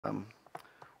Um,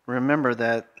 remember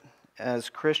that as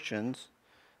Christians,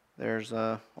 there's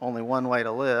only one way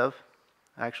to live.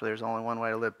 Actually, there's only one way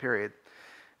to live, period.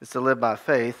 It's to live by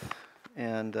faith,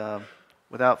 and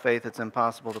without faith, it's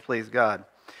impossible to please God.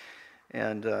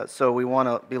 And so we want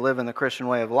to be living the Christian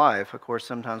way of life. Of course,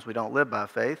 sometimes we don't live by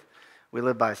faith. We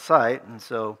live by sight, and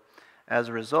so as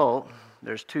a result,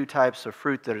 there's two types of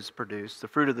fruit that is produced. The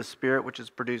fruit of the Spirit, which is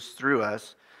produced through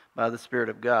us by the Spirit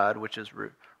of God, which is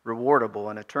rewardable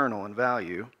and eternal in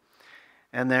value.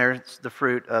 And there's the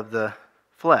fruit of the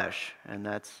flesh, and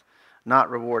that's not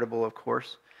rewardable, of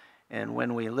course. And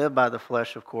when we live by the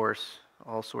flesh, of course,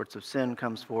 all sorts of sin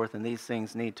comes forth, and these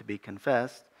things need to be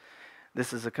confessed.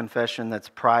 This is a confession that's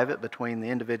private between the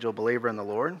individual believer and the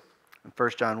Lord. And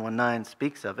 1 John 1:9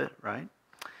 speaks of it, right?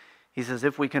 He says,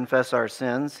 if we confess our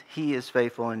sins, He is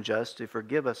faithful and just to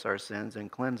forgive us our sins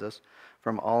and cleanse us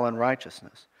from all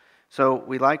unrighteousness. So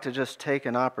we like to just take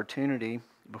an opportunity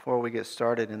before we get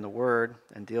started in the Word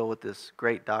and deal with this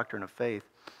great doctrine of faith.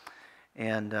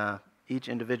 And each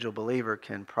individual believer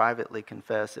can privately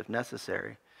confess if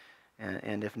necessary.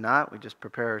 And if not, we just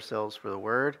prepare ourselves for the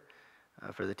Word,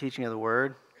 for the teaching of the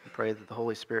Word, and pray that the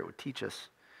Holy Spirit would teach us.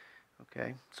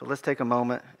 Okay, so let's take a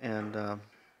moment and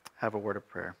have a word of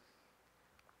prayer.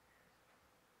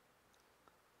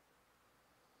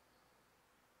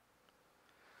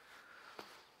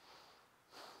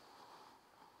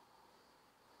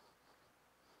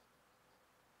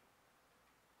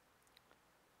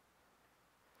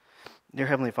 Dear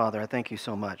Heavenly Father, I thank you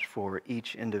so much for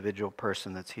each individual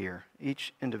person that's here.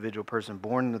 Each individual person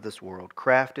born into this world,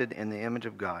 crafted in the image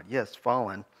of God. Yes,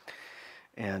 fallen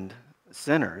and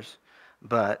sinners,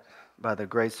 but by the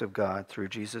grace of God through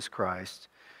Jesus Christ,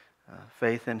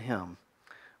 faith in Him,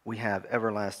 we have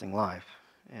everlasting life.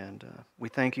 And we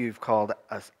thank you've called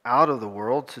us out of the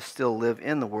world to still live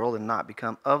in the world and not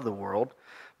become of the world,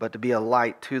 but to be a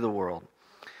light to the world.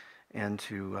 And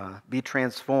to be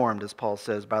transformed, as Paul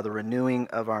says, by the renewing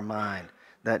of our mind,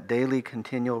 that daily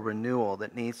continual renewal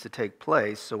that needs to take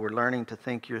place, so we're learning to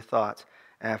think your thoughts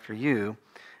after you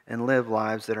and live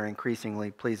lives that are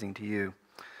increasingly pleasing to you.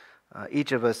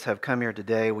 Each of us have come here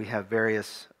today. We have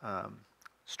various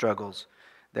struggles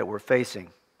that we're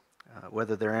facing,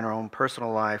 whether they're in our own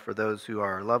personal life or those who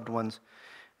are our loved ones,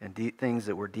 and things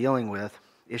that we're dealing with,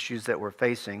 issues that we're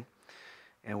facing.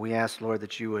 And we ask, Lord,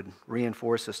 that you would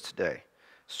reinforce us today,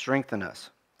 strengthen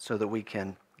us so that we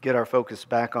can get our focus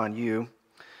back on you,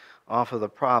 off of the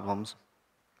problems,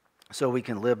 so we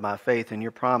can live by faith in your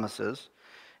promises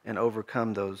and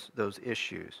overcome those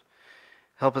issues.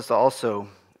 Help us to also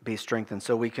be strengthened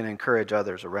so we can encourage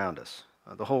others around us.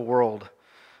 The whole world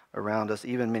around us,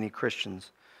 even many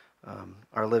Christians,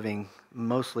 are living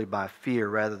mostly by fear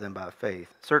rather than by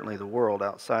faith. Certainly the world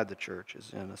outside the church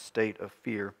is in a state of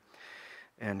fear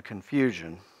and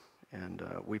confusion. And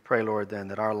we pray, Lord, then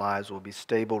that our lives will be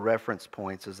stable reference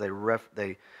points as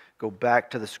they go back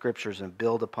to the Scriptures and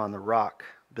build upon the rock,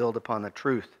 build upon the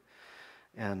truth,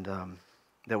 and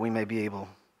that we may be able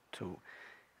to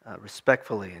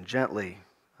respectfully and gently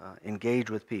engage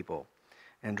with people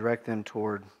and direct them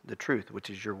toward the truth,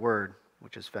 which is your word,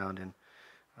 which is found in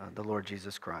the Lord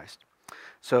Jesus Christ.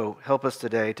 So help us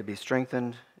today to be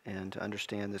strengthened and to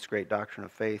understand this great doctrine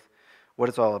of faith, what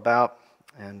it's all about.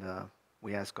 And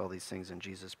we ask all these things in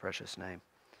Jesus' precious name.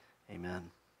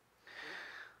 Amen.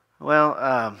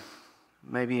 Well,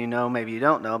 maybe you know, maybe you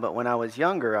don't know, but when I was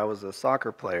younger, I was a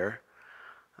soccer player.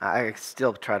 I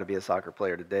still try to be a soccer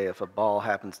player today if a ball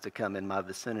happens to come in my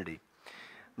vicinity.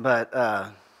 But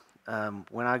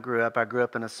when I grew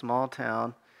up in a small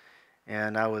town,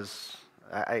 and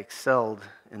I excelled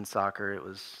in soccer. It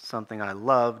was something I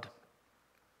loved,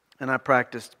 and I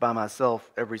practiced by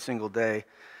myself every single day.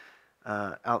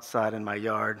 Outside in my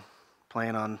yard,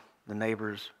 playing on the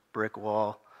neighbor's brick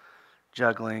wall,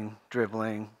 juggling,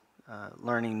 dribbling,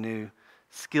 learning new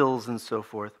skills and so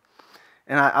forth.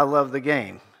 And I loved the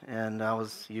game, and I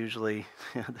was usually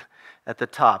at the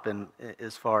top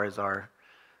as far as our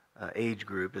age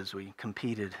group as we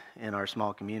competed in our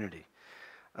small community.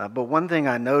 But one thing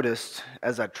I noticed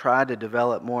as I tried to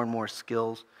develop more and more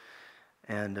skills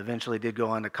and eventually did go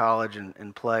on to college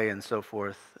and play and so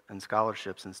forth and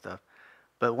scholarships and stuff,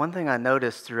 but one thing I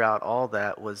noticed throughout all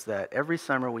that was that every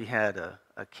summer we had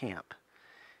a camp,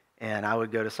 and I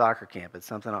would go to soccer camp. It's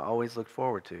something I always looked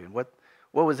forward to. And what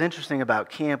was interesting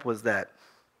about camp was that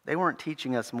they weren't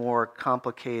teaching us more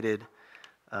complicated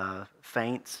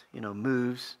feints,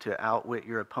 moves to outwit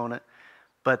your opponent,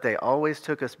 but they always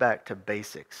took us back to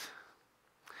basics.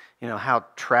 How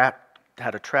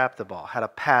to trap the ball, how to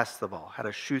pass the ball, how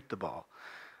to shoot the ball,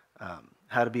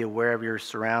 how to be aware of your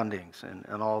surroundings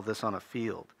and all of this on a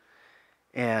field.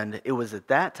 And it was at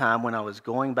that time when I was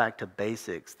going back to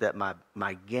basics that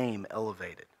my game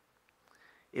elevated.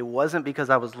 It wasn't because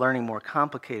I was learning more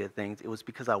complicated things. It was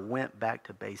because I went back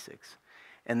to basics.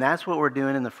 And that's what we're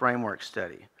doing in the framework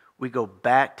study. We go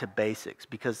back to basics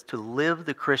because to live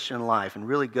the Christian life and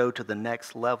really go to the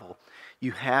next level,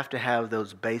 you have to have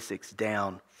those basics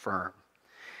down firm.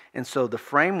 And so the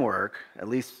framework, at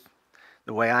least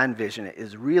the way I envision it,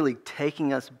 is really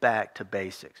taking us back to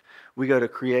basics. We go to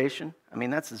creation. I mean,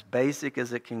 that's as basic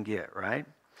as it can get, right?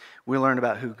 We learn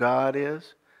about who God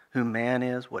is, who man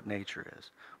is, what nature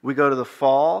is. We go to the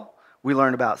fall. We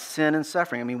learn about sin and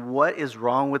suffering. I mean, what is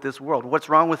wrong with this world? What's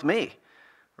wrong with me,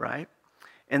 right?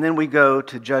 And then we go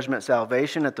to judgment,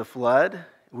 salvation at the flood.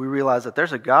 We realize that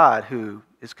there's a God who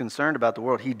is concerned about the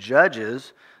world. He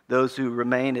judges those who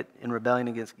remain in rebellion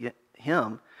against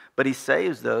him, but he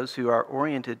saves those who are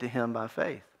oriented to him by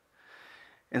faith.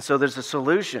 And so there's a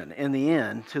solution in the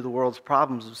end to the world's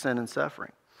problems of sin and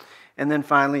suffering. And then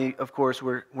finally, of course,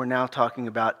 we're now talking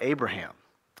about Abraham.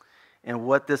 And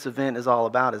what this event is all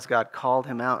about is God called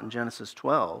him out in Genesis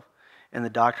 12, and the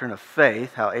doctrine of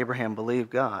faith, how Abraham believed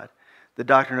God, the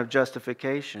doctrine of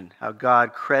justification, how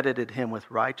God credited him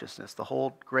with righteousness, the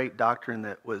whole great doctrine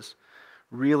that was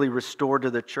really restored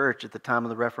to the church at the time of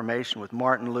the Reformation with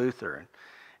Martin Luther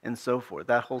and so forth,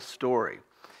 that whole story.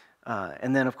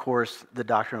 And then, of course, the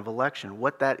doctrine of election,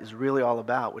 what that is really all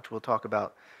about, which we'll talk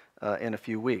about in a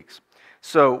few weeks.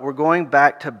 So we're going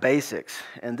back to basics,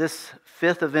 and this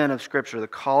fifth event of Scripture, the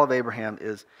call of Abraham,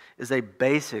 is a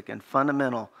basic and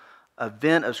fundamental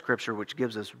event of Scripture which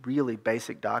gives us really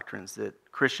basic doctrines that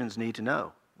Christians need to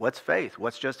know. What's faith?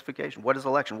 What's justification? What is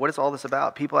election? What is all this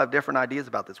about? People have different ideas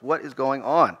about this. What is going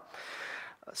on?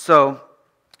 So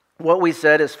what we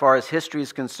said as far as history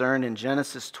is concerned in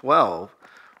Genesis 12,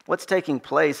 what's taking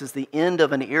place is the end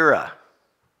of an era.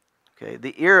 Okay,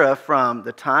 the era from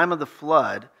the time of the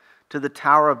flood to the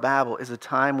Tower of Babel is a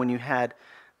time when you had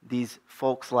these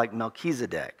folks like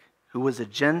Melchizedek, who was a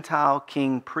Gentile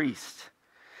king priest.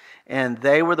 And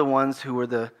they were the ones who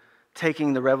were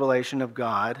taking the revelation of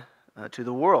God to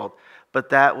the world.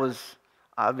 But that was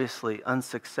obviously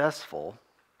unsuccessful.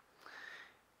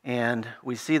 And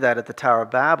we see that at the Tower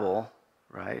of Babel,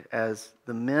 right, as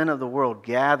the men of the world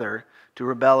gather to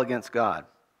rebel against God.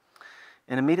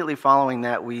 And immediately following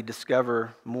that, we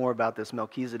discover more about this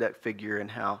Melchizedek figure and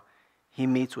how he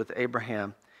meets with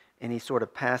Abraham, and he sort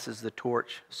of passes the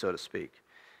torch, so to speak.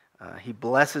 He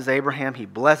blesses Abraham. He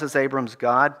blesses Abram's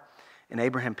God, and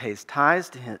Abraham pays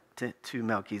tithes to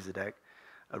Melchizedek,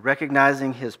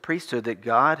 recognizing his priesthood that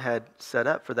God had set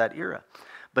up for that era.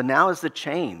 But now is the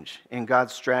change in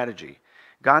God's strategy.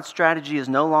 God's strategy is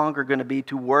no longer going to be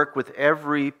to work with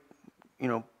every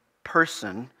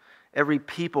person, every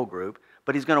people group,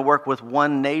 but he's going to work with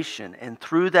one nation. And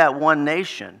through that one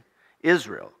nation,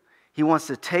 Israel, he wants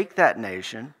to take that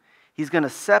nation. He's going to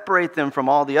separate them from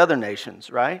all the other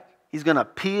nations, right? He's going to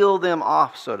peel them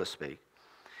off, so to speak.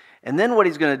 And then what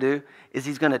he's going to do is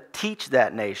he's going to teach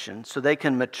that nation so they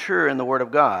can mature in the Word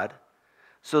of God,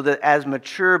 so that as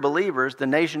mature believers, the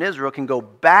nation Israel can go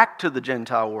back to the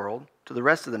Gentile world, to the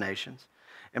rest of the nations,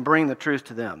 and bring the truth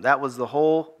to them. That was the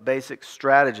whole basic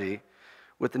strategy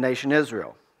with the nation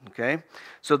Israel. Okay?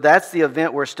 So that's the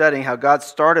event we're studying, how God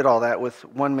started all that with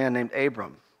one man named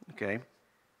Abram. Okay?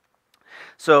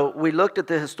 So we looked at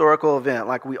the historical event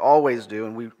like we always do,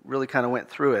 and we really kind of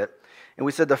went through it. And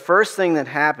we said the first thing that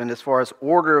happened as far as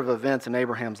order of events in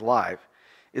Abraham's life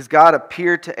is God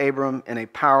appeared to Abram in a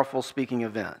powerful speaking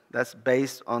event. That's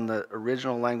based on the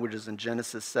original languages in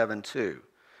Genesis 7:2.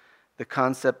 The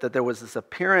concept that there was this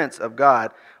appearance of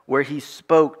God where he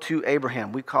spoke to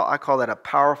Abraham. I call that a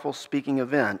powerful speaking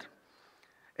event.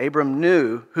 Abram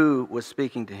knew who was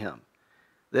speaking to him,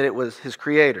 that it was his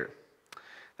creator.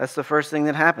 That's the first thing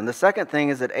that happened. The second thing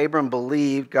is that Abram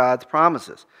believed God's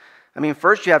promises. I mean,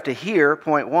 first you have to hear,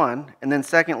 point one, and then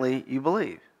secondly, you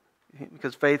believe.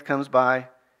 Because faith comes by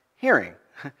hearing.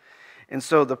 And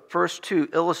so the first two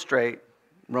illustrate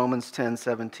Romans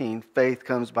 10:17. Faith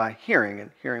comes by hearing,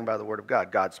 and hearing by the word of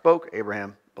God. God spoke,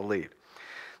 Abraham believed.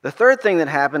 The third thing that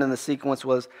happened in the sequence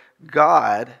was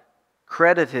God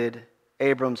credited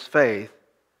Abram's faith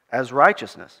as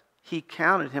righteousness. He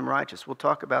counted him righteous. We'll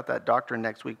talk about that doctrine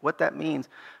next week, what that means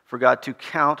for God to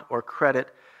count or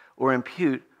credit or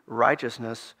impute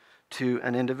righteousness to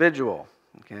an individual.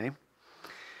 Okay?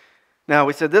 Now,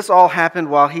 we said this all happened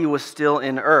while he was still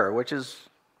in Ur, which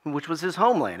was his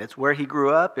homeland. It's where he grew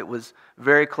up. It was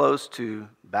very close to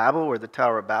Babel, where the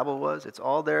Tower of Babel was. It's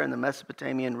all there in the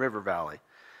Mesopotamian River Valley.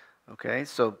 Okay,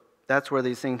 so that's where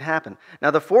these things happen.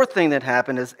 Now, the fourth thing that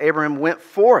happened is Abraham went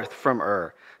forth from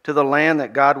Ur to the land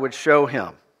that God would show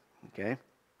him. Okay?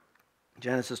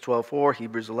 Genesis 12:4,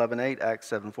 Hebrews 11:8, Acts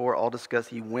 7:4, all discuss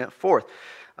he went forth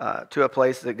to a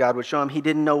place that God would show him. He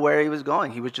didn't know where he was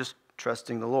going. He was just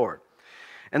trusting the Lord.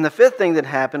 And the fifth thing that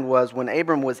happened was when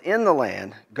Abram was in the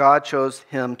land, God chose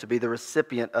him to be the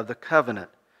recipient of the covenant.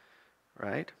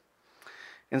 Right?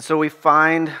 And so we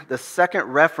find the second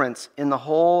reference in the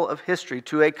whole of history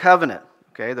to a covenant.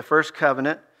 Okay, the first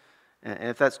covenant, and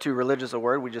if that's too religious a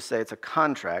word, we just say it's a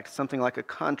contract, something like a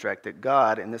contract that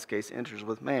God, in this case, enters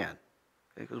with man.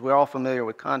 Because we're all familiar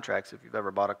with contracts if you've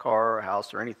ever bought a car or a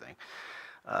house or anything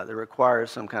that requires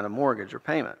some kind of mortgage or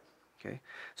payment. Okay,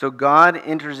 so God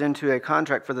enters into a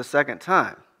contract for the second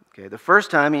time. Okay, the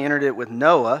first time he entered it with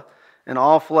Noah and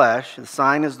all flesh. The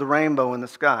sign is the rainbow in the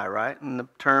sky, right? And the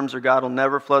terms are God will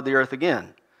never flood the earth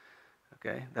again.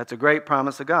 Okay, that's a great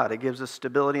promise of God. It gives us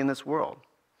stability in this world.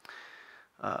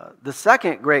 The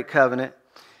second great covenant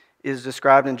is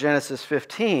described in Genesis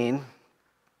 15,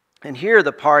 and here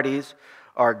the parties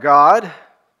are God,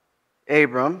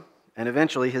 Abram, and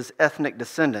eventually his ethnic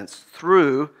descendants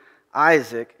through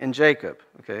Isaac and Jacob.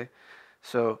 Okay,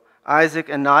 so Isaac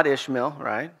and not Ishmael,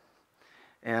 right?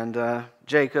 And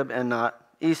Jacob and not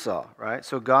Esau, right?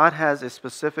 So God has a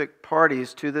specific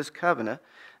parties to this covenant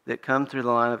that come through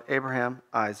the line of Abraham,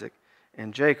 Isaac,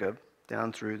 and Jacob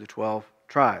down through the 12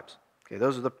 tribes. Okay,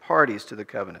 those are the parties to the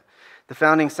covenant. The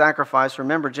founding sacrifice,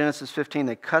 remember Genesis 15,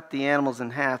 they cut the animals in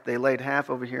half. They laid half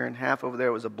over here and half over there.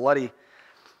 It was a bloody,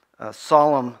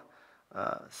 solemn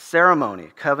ceremony,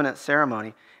 covenant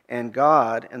ceremony. And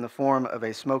God, in the form of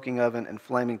a smoking oven and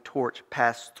flaming torch,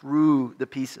 passed through the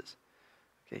pieces.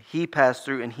 Okay, he passed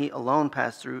through, and he alone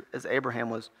passed through as Abraham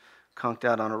was conked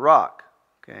out on a rock.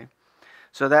 Okay,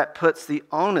 so that puts the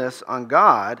onus on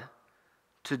God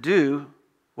to do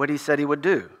what he said he would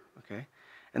do. Okay,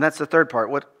 and that's the third part.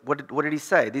 What did he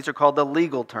say? These are called the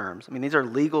legal terms. I mean, these are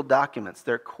legal documents.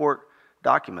 They're court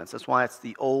documents. That's why it's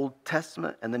the Old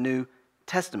Testament and the New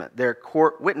Testament. They're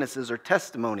court witnesses or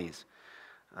testimonies.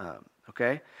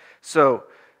 Okay, so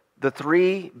the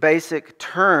three basic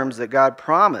terms that God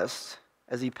promised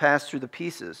as he passed through the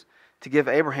pieces to give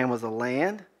Abraham was a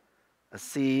land, a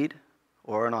seed,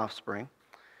 or an offspring,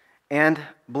 and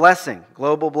blessing,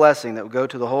 global blessing that would go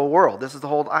to the whole world. This is the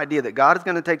whole idea that God is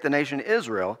going to take the nation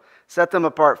Israel, set them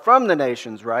apart from the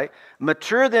nations, right?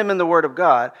 Mature them in the Word of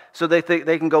God so they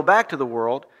can go back to the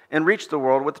world and reach the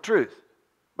world with the truth.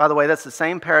 By the way, that's the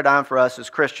same paradigm for us as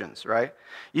Christians, right?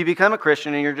 You become a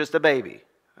Christian and you're just a baby.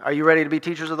 Are you ready to be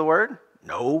teachers of the Word?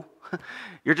 No.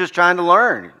 You're just trying to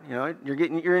learn. You know,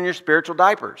 you're in your spiritual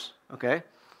diapers, okay?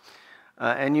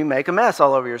 And you make a mess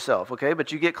all over yourself, okay?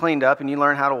 But you get cleaned up and you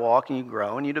learn how to walk and you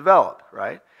grow and you develop,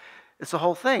 right? It's the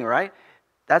whole thing, right?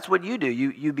 That's what you do.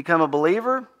 You become a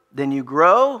believer, then you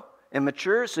grow and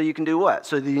mature so you can do what?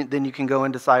 So then you can go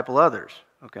and disciple others,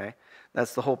 okay?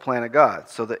 That's the whole plan of God.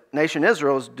 So the nation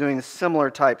Israel is doing a similar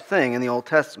type thing in the Old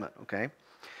Testament, okay?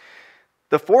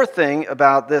 The fourth thing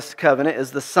about this covenant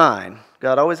is the sign.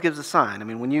 God always gives a sign. I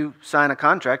mean, when you sign a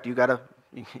contract, you got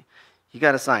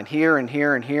to sign here and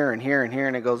here and here and here and here,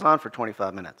 and it goes on for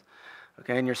 25 minutes,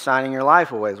 okay? And you're signing your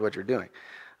life away is what you're doing.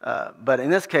 But in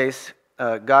this case,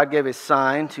 God gave a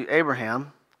sign to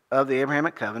Abraham of the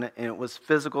Abrahamic covenant, and it was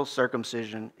physical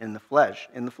circumcision in the flesh,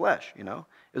 you know?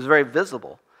 It was very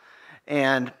visible.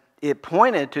 And it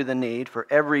pointed to the need for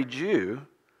every Jew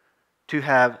to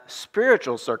have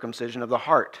spiritual circumcision of the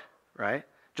heart, right?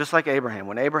 Just like Abraham.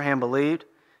 When Abraham believed,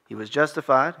 he was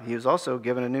justified. He was also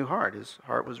given a new heart. His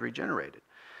heart was regenerated.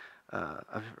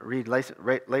 I've read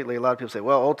lately, a lot of people say,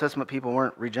 well, Old Testament people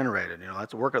weren't regenerated. You know,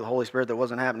 that's a work of the Holy Spirit that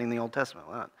wasn't happening in the Old Testament.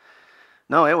 Well,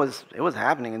 no, it was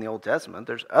happening in the Old Testament.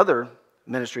 There's other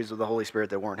ministries of the Holy Spirit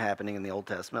that weren't happening in the Old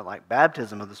Testament, like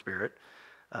baptism of the Spirit,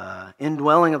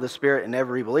 indwelling of the Spirit in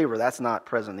every believer. That's not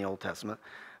present in the Old Testament.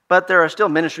 But there are still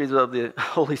ministries of the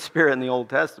Holy Spirit in the Old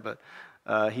Testament.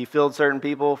 He filled certain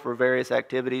people for various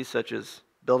activities, such as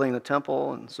building the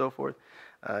temple and so forth.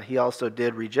 He also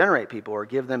did regenerate people or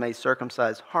give them a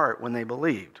circumcised heart when they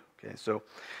believed. Okay, so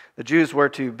the Jews were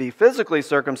to be physically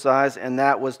circumcised, and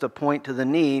that was to point to the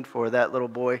need for that little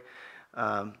boy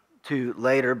to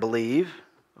later believe,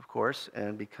 of course,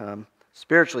 and become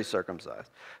spiritually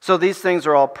circumcised. So these things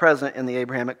are all present in the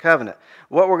Abrahamic covenant.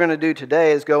 What we're going to do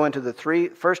today is go into the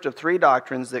first of three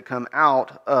doctrines that come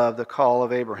out of the call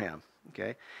of Abraham.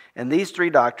 Okay, and these three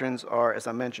doctrines are, as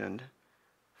I mentioned,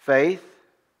 faith,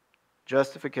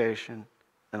 justification,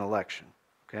 and election.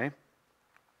 Okay?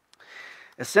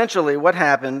 Essentially, what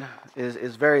happened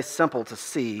is very simple to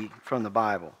see from the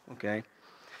Bible. Okay?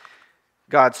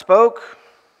 God spoke,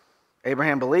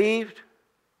 Abraham believed,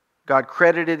 God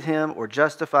credited him or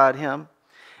justified him,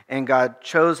 and God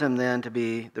chose him then to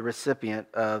be the recipient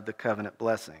of the covenant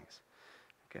blessings.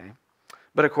 Okay?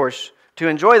 But of course, to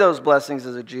enjoy those blessings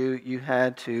as a Jew, you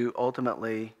had to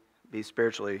ultimately be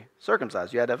spiritually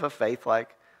circumcised. You had to have a faith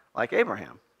like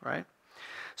Abraham, right?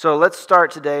 So let's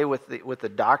start today with the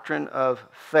doctrine of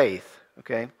faith,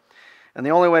 okay? And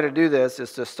the only way to do this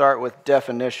is to start with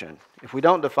definition. If we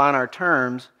don't define our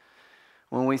terms,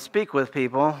 when we speak with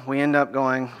people, we end up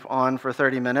going on for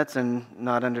 30 minutes and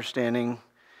not understanding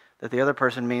that the other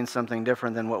person means something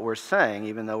different than what we're saying,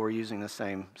 even though we're using the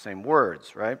same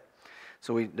words, right?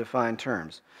 So we define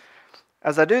terms.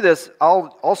 As I do this,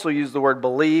 I'll also use the word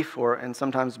belief and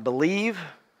sometimes believe.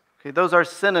 Okay, those are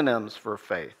synonyms for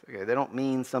faith. Okay, they don't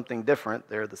mean something different.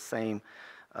 They're the same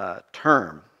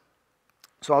term.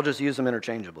 So I'll just use them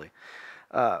interchangeably.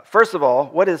 First of all,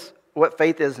 what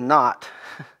faith is not?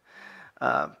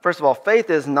 First of all, faith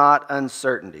is not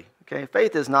uncertainty. Okay,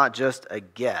 faith is not just a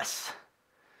guess.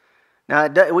 Now,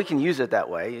 we can use it that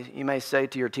way. You may say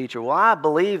to your teacher, well, I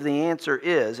believe the answer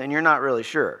is, and you're not really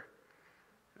sure.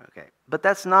 Okay, but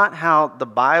that's not how the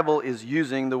Bible is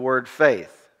using the word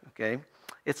faith. Okay,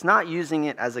 it's not using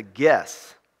it as a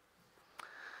guess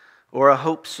or a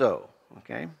hope so.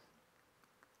 Okay,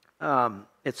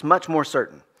 it's much more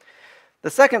certain. The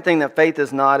second thing that faith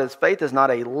is not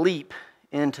a leap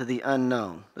into the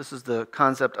unknown. This is the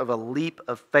concept of a leap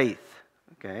of faith.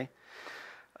 Okay.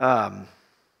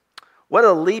 What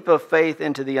a leap of faith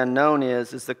into the unknown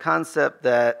is the concept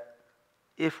that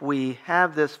if we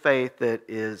have this faith that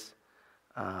is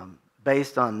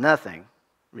based on nothing,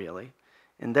 really,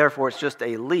 and therefore it's just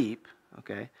a leap,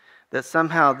 okay, that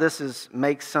somehow this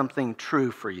makes something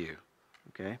true for you,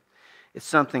 okay? It's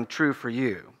something true for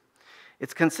you.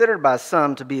 It's considered by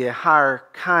some to be a higher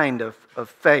kind of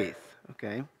faith,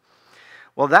 okay?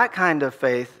 Well, that kind of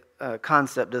faith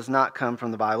concept does not come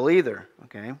from the Bible either,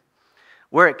 okay?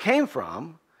 Where it came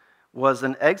from was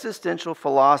an existential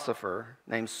philosopher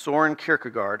named Soren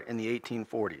Kierkegaard in the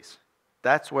 1840s.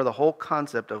 That's where the whole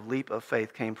concept of leap of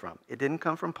faith came from. It didn't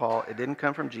come from Paul. It didn't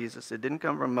come from Jesus. It didn't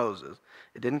come from Moses.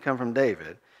 It didn't come from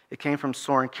David. It came from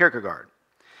Soren Kierkegaard.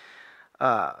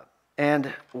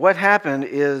 And what happened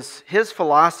is his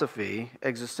philosophy,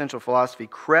 existential philosophy,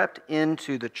 crept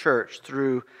into the church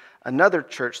through another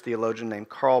church theologian named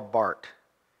Karl Barth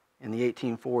in the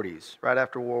 1840s, right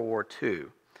after World War II.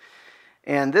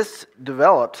 And this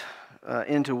developed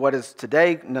into what is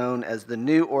today known as the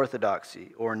New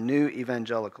Orthodoxy or New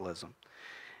Evangelicalism.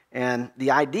 And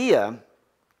the idea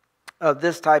of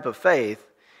this type of faith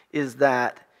is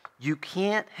that you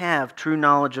can't have true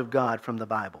knowledge of God from the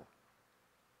Bible.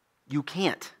 You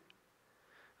can't.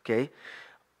 Okay?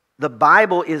 The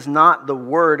Bible is not the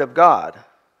Word of God.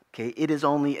 Okay? It is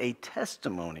only a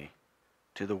testimony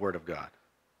to the Word of God.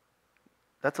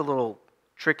 That's a little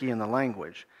tricky in the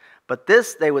language. But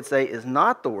this, they would say, is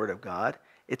not the Word of God.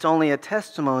 It's only a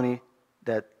testimony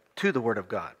to the Word of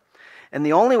God. And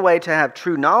the only way to have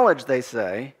true knowledge, they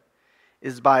say,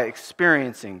 is by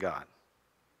experiencing God.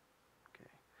 Okay.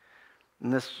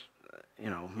 And this,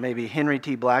 maybe Henry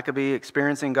T. Blackaby,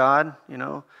 experiencing God,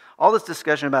 all this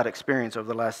discussion about experience over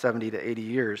the last 70 to 80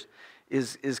 years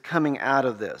is coming out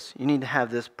of this. You need to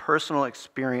have this personal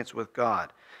experience with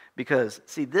God. Because,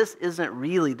 see, this isn't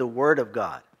really the Word of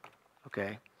God,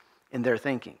 okay, in their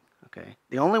thinking, okay?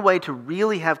 The only way to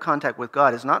really have contact with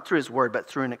God is not through His Word, but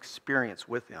through an experience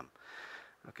with Him,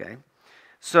 okay?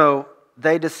 So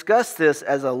they discuss this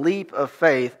as a leap of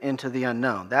faith into the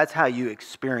unknown. That's how you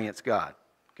experience God,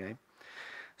 okay?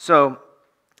 So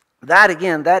that,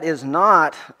 again, that is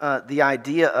not the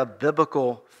idea of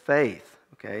biblical faith,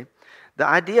 okay? The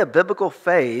idea of biblical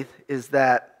faith is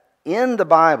that in the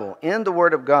Bible, in the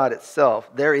Word of God itself,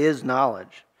 there is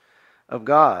knowledge of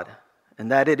God,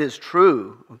 and that it is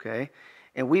true, okay?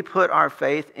 And we put our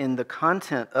faith in the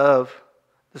content of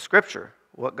the Scripture,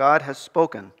 what God has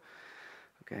spoken,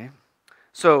 okay?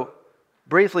 So,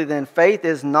 briefly then, faith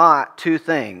is not two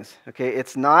things, okay?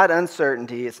 It's not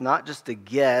uncertainty, it's not just a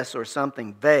guess or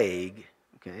something vague,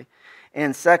 okay?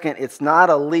 And second, it's not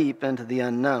a leap into the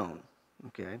unknown,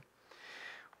 okay?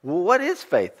 Well, what is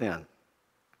faith then?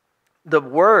 The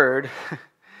word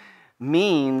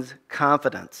means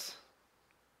confidence,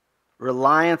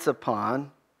 reliance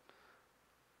upon,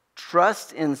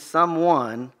 trust in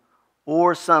someone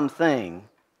or something,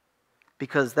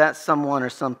 because that someone or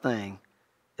something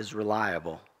is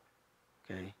reliable.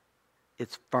 Okay?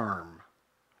 It's firm.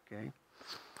 Okay?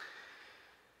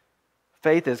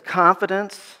 Faith is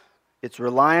confidence, it's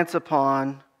reliance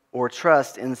upon or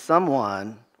trust in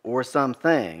someone or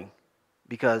something,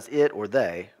 because it or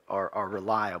they are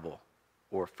reliable.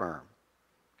 or firm.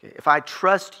 Okay? If I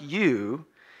trust you,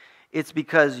 it's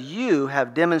because you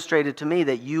have demonstrated to me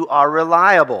that you are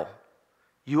reliable.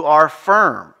 You are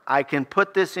firm. I can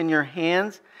put this in your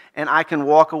hands and I can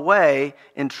walk away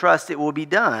and trust it will be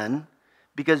done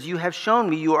because you have shown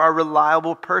me you are a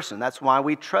reliable person. That's why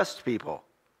we trust people.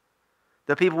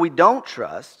 The people we don't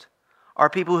trust are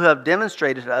people who have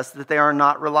demonstrated to us that they are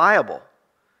not reliable.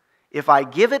 If I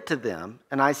give it to them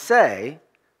and I say,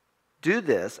 do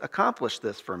this, accomplish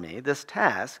this for me, this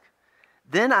task,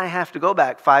 then I have to go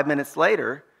back 5 minutes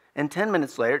later and 10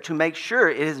 minutes later to make sure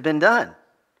it has been done.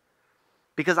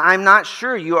 Because I'm not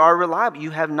sure you are reliable.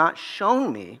 You have not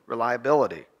shown me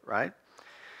reliability, right?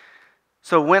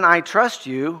 So when I trust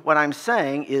you, what I'm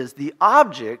saying is the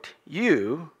object,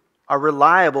 you, are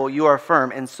reliable, you are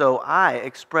firm, and so I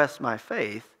express my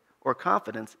faith or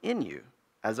confidence in you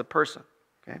as a person,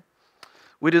 okay?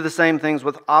 We do the same things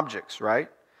with objects, right?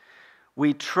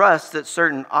 We trust that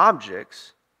certain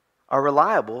objects are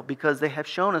reliable because they have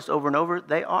shown us over and over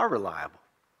they are reliable.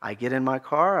 I get in my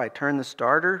car, I turn the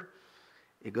starter,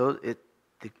 the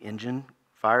engine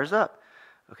fires up,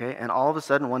 okay? And all of a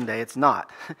sudden one day it's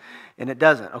not, and it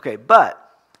doesn't, okay? But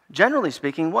generally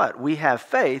speaking, what? We have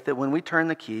faith that when we turn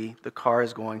the key, the car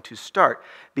is going to start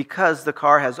because the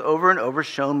car has over and over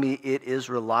shown me it is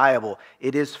reliable.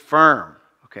 It is firm,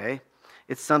 okay?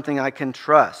 It's something I can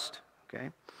trust,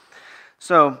 okay?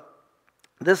 So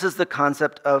this is the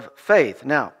concept of faith.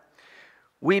 Now,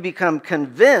 we become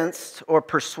convinced or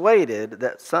persuaded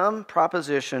that some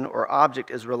proposition or object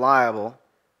is reliable,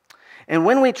 and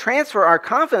when we transfer our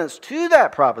confidence to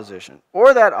that proposition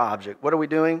or that object, what are we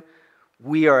doing?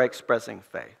 We are expressing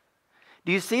faith.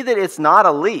 Do you see that it's not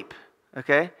a leap,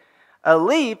 okay? A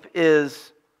leap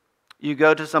is you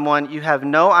go to someone, you have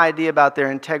no idea about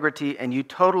their integrity, and you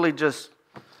totally just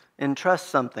entrust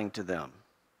something to them.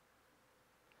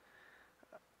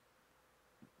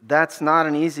 That's not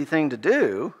an easy thing to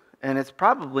do, and it's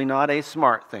probably not a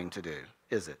smart thing to do,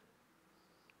 is it?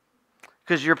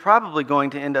 Because you're probably going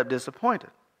to end up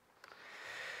disappointed.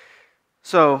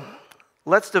 So,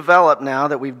 let's develop, now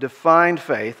that we've defined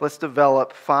faith, let's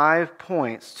develop 5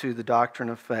 points to the doctrine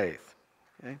of faith.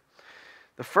 Okay?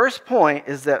 The first point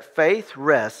is that faith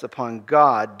rests upon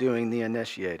God doing the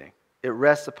initiating. It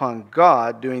rests upon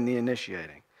God doing the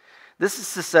initiating. This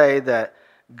is to say that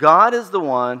God is the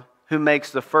one who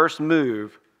makes the first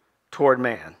move toward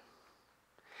man.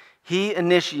 He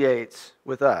initiates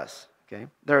with us. Okay?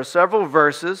 There are several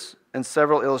verses and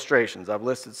several illustrations. I've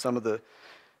listed some of the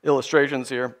illustrations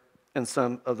here and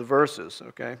some of the verses,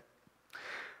 okay?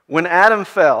 When Adam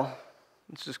fell,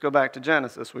 let's just go back to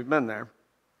Genesis, we've been there.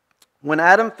 When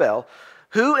Adam fell,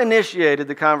 who initiated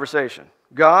the conversation?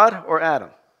 God or Adam?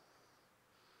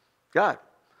 God.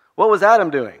 What was Adam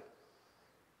doing?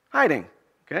 Hiding,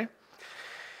 okay?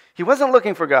 He wasn't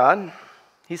looking for God,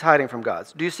 he's hiding from God.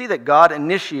 Do you see that God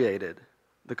initiated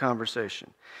the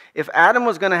conversation? If Adam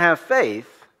was going to have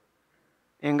faith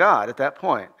in God at that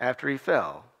point, after he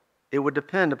fell, it would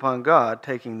depend upon God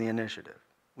taking the initiative,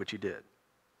 which he did.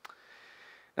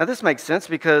 Now this makes sense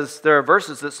because there are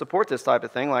verses that support this type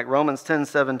of thing, like Romans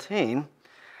 10:17.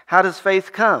 How does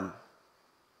faith come?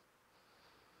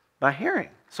 By hearing.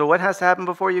 So what has to happen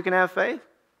before you can have faith?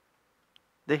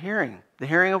 The hearing. The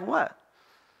hearing of what?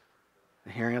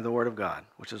 The hearing of the Word of God,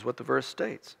 which is what the verse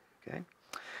states. Okay.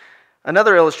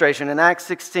 Another illustration, in Acts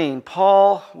 16,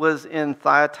 Paul was in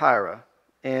Thyatira,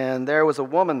 and there was a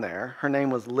woman there. Her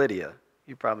name was Lydia.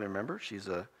 You probably remember. She's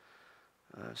a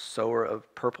sewer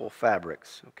of purple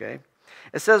fabrics. Okay.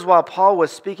 It says while Paul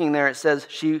was speaking there, it says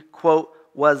she, quote,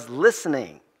 was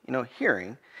listening,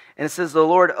 hearing. And it says the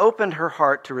Lord opened her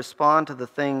heart to respond to the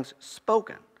things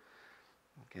spoken.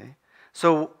 Okay.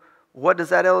 So what does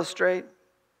that illustrate?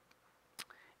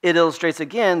 It illustrates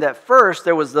again that first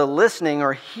there was the listening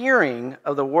or hearing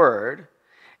of the word,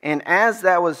 and as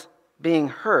that was being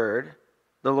heard,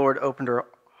 the Lord opened her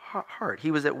heart.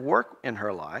 He was at work in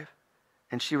her life,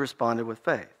 and she responded with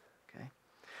faith. Okay?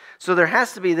 So there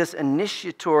has to be this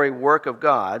initiatory work of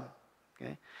God,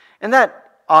 okay? And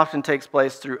that often takes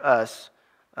place through us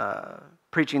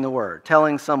preaching the word,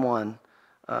 telling someone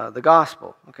the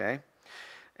gospel, okay?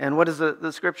 And what does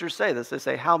the scriptures say? They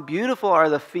say, how beautiful are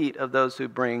the feet of those who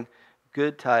bring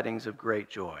good tidings of great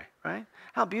joy, right?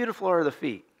 How beautiful are the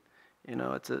feet?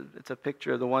 It's a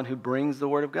picture of the one who brings the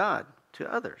word of God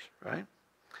to others, right?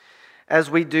 As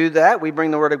we do that, we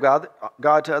bring the word of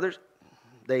God to others.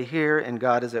 They hear, and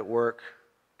God is at work,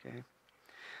 okay?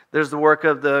 There's the work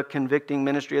of the convicting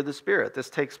ministry of the Spirit.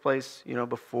 This takes place,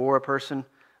 before a person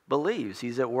believes.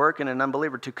 He's at work in an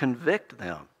unbeliever to convict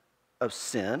them of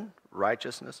sin,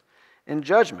 righteousness, and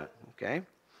judgment, okay?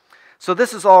 So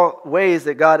this is all ways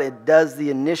that God does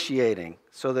the initiating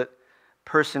so that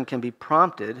person can be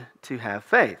prompted to have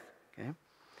faith. Okay?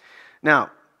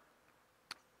 Now,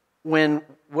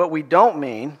 what we don't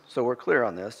mean, so we're clear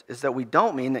on this, is that we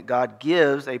don't mean that God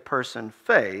gives a person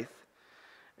faith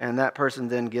and that person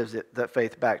then gives that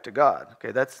faith back to God.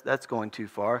 Okay, that's going too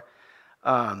far.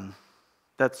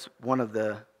 That's one of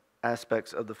the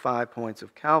aspects of the 5 points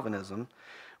of Calvinism,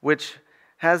 which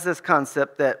has this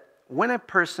concept that when a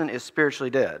person is spiritually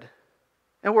dead,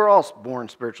 and we're all born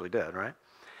spiritually dead, right?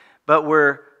 But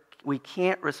we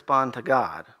can't respond to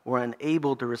God. We're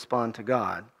unable to respond to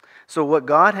God. So what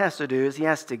God has to do is he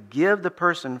has to give the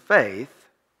person faith,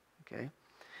 okay?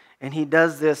 And he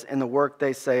does this in the work,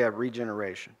 they say, of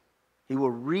regeneration. He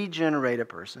will regenerate a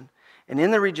person, and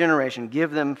in the regeneration,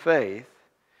 give them faith,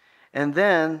 and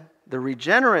then the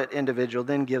regenerate individual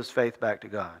then gives faith back to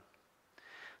God.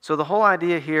 So the whole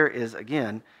idea here is,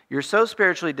 again, you're so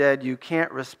spiritually dead you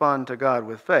can't respond to God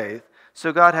with faith,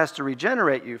 so God has to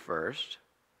regenerate you first,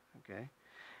 okay?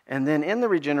 And then in the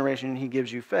regeneration, he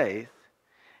gives you faith,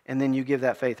 and then you give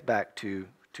that faith back to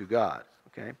God,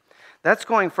 okay? That's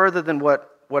going further than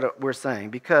what we're saying,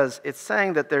 because it's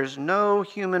saying that there's no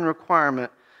human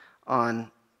requirement on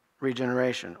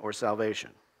regeneration or salvation.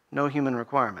 No human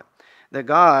requirement. That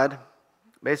God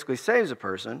basically saves a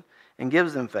person and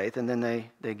gives them faith, and then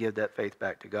they give that faith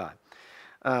back to God.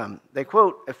 They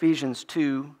quote Ephesians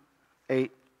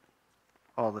 2:8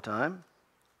 all the time.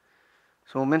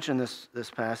 So we'll mention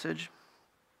this passage.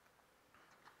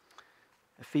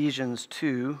 Ephesians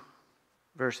 2,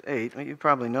 verse 8. You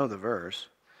probably know the verse.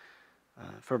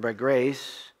 For by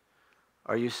grace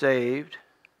are you saved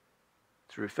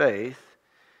through faith,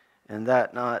 and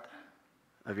that not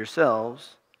of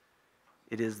yourselves.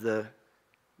 It is the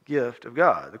gift of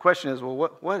God. The question is, well,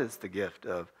 what is the gift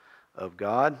of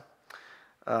God?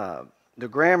 The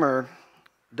grammar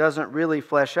doesn't really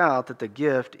flesh out that the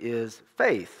gift is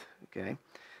faith, okay?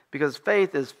 Because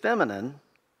faith is feminine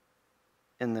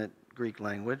in the Greek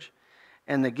language,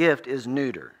 and the gift is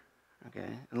neuter,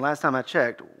 okay? And last time I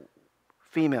checked,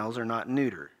 females are not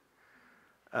neutered.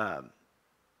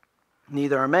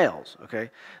 Neither are males,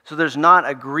 okay? So there's not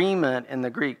agreement in the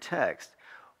Greek text.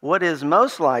 What is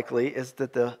most likely is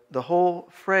that the whole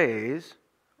phrase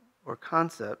or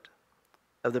concept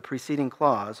of the preceding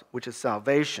clause, which is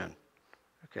salvation,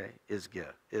 okay, is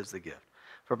the gift.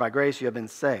 For by grace you have been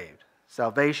saved.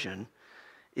 Salvation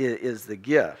is the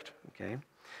gift, okay?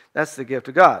 That's the gift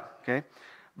of God, okay?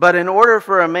 But in order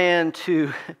for a man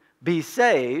to be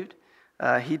saved,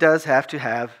 he does have to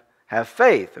have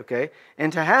faith, okay?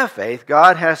 And to have faith,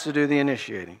 God has to do the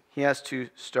initiating. He has to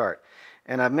start.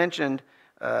 And I've mentioned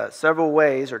several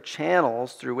ways or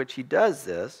channels through which he does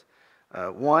this.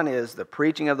 One is the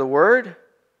preaching of the word,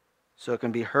 so it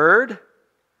can be heard,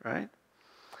 right?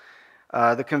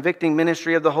 The convicting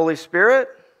ministry of the Holy Spirit,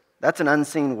 that's an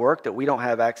unseen work that we don't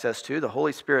have access to. The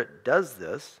Holy Spirit does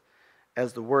this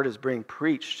as the word is being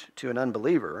preached to an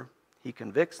unbeliever. He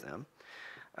convicts them.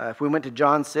 If we went to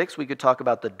John 6, we could talk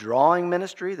about the drawing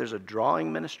ministry. There's a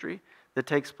drawing ministry that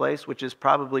takes place, which is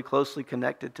probably closely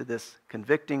connected to this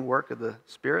convicting work of the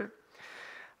Spirit.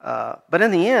 But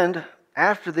in the end,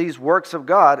 after these works of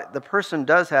God, the person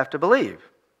does have to believe.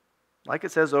 Like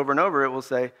it says over and over, it will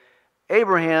say,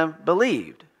 Abraham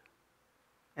believed,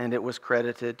 and it was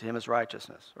credited to him as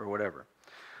righteousness, or whatever.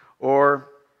 Or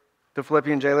the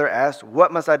Philippian jailer asked,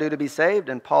 what must I do to be saved?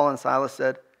 And Paul and Silas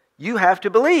said, you have to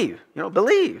believe.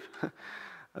 Believe.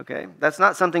 Okay? That's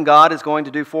not something God is going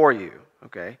to do for you.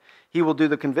 Okay? He will do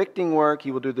the convicting work,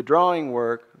 he will do the drawing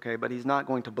work, okay, but he's not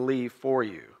going to believe for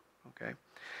you. Okay?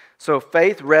 So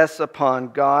faith rests upon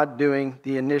God doing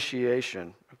the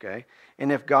initiation, okay?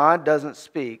 And if God doesn't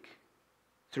speak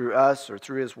through us or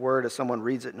through his word as someone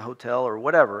reads it in a hotel or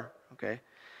whatever, okay,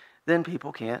 then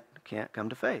people can't come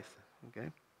to faith,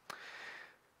 okay?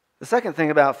 The second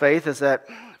thing about faith is that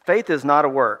faith is not a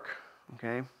work,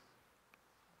 okay?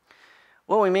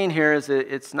 What we mean here is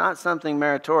that it's not something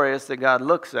meritorious that God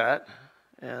looks at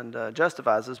and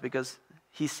justifies us because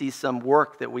he sees some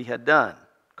work that we had done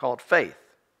called faith,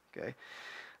 okay?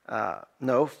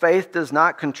 No, faith does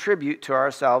not contribute to our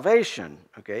salvation,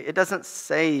 okay? It doesn't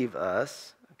save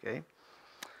us, okay?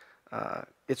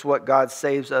 It's what God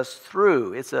saves us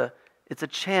through. It's a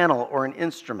channel or an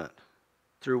instrument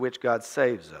through which God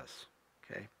saves us,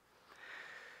 okay?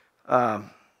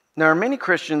 There are many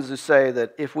Christians who say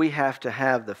that if we have to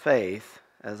have the faith,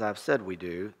 as I've said we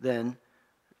do, then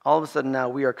all of a sudden now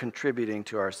we are contributing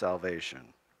to our salvation,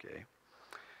 okay?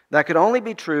 That could only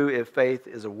be true if faith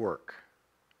is a work.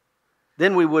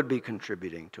 Then we would be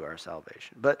contributing to our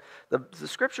salvation. But the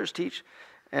Scriptures teach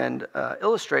and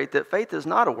illustrate that faith is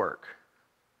not a work.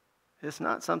 It's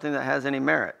not something that has any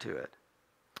merit to it.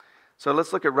 So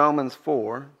let's look at Romans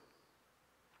 4,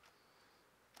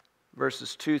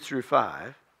 verses 2 through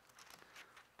 5.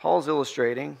 Paul's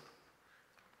illustrating,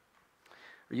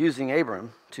 or using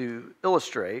Abram to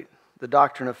illustrate the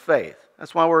doctrine of faith.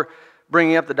 That's why we're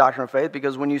bringing up the doctrine of faith,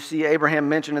 because when you see Abraham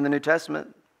mentioned in the New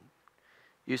Testament,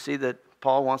 you see that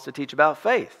Paul wants to teach about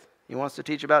faith. He wants to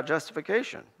teach about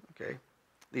justification. Okay,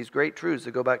 these great truths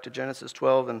that go back to Genesis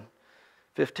 12 and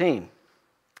 15.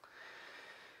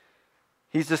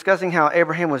 He's discussing how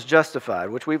Abraham was justified,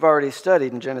 which we've already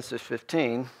studied in Genesis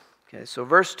 15. Okay, so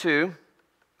verse 2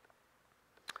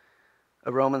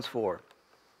 of Romans 4.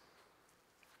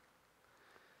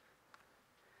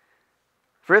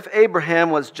 For if Abraham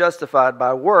was justified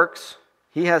by works,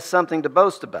 he has something to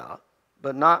boast about,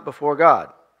 but not before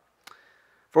God.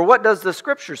 For what does the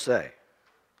Scripture say?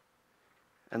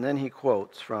 And then he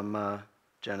quotes from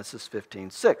Genesis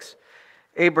 15:6.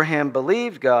 Abraham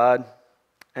believed God,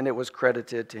 and it was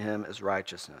credited to him as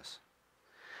righteousness.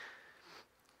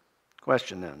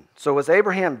 Question then. So was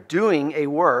Abraham doing a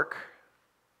work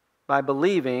by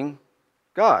believing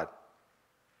God?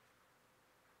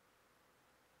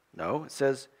 No, it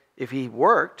says if he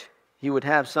worked, he would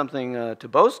have something to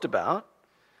boast about,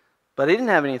 but he didn't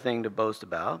have anything to boast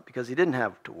about because he didn't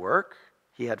have to work.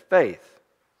 He had faith.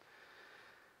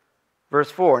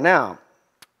 Verse 4, now,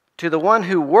 to the one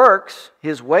who works,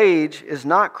 his wage is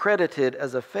not credited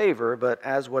as a favor, but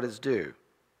as what is due.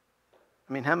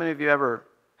 I mean, how many of you ever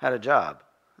had a job?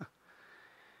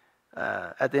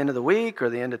 At the end of the week or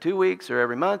the end of 2 weeks or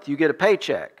every month, you get a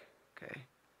paycheck. Okay,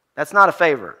 that's not a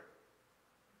favor.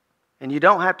 And you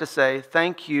don't have to say,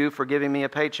 thank you for giving me a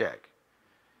paycheck.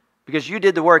 Because you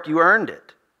did the work, you earned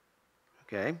it.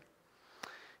 Okay?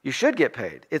 You should get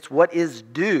paid. It's what is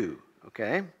due.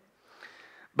 Okay?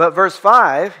 But verse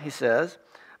 5, he says,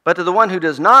 but to the one who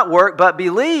does not work, but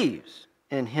believes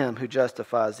in him who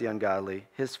justifies the ungodly,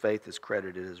 his faith is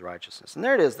credited as righteousness. And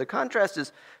there it is. The contrast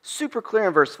is super clear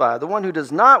in verse 5. The one who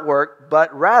does not work,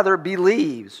 but rather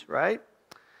believes, right?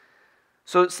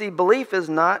 So, see, belief is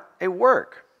not a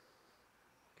work.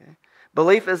 Okay?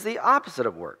 Belief is the opposite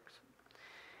of works.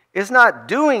 It's not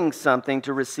doing something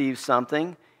to receive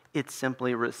something. It's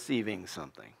simply receiving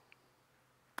something.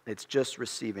 It's just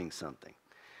receiving something.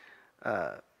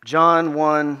 John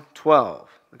 1:12,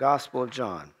 the Gospel of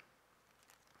John.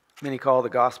 Many call the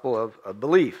Gospel of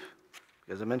belief,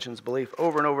 because it mentions belief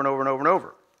over and over and over and over and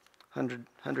over,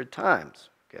 100 times.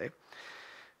 Okay,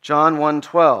 John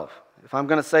 1:12. If I'm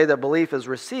going to say that belief is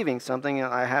receiving something,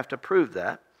 I have to prove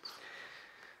that.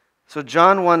 So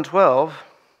John 1:12.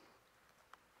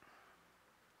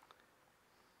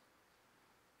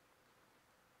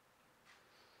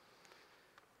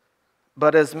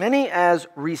 But as many as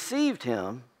received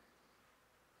him,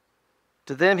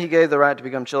 to them he gave the right to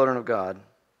become children of God,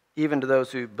 even to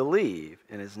those who believe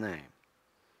in his name.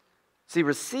 See,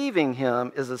 receiving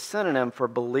him is a synonym for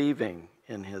believing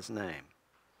in his name.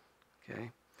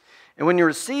 Okay? And when you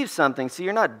receive something, see,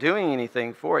 you're not doing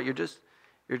anything for it.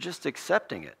 You're just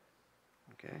accepting it.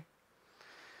 Okay?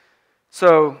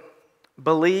 So,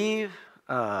 believe,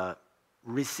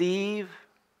 receive,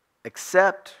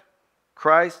 accept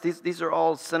Christ, these are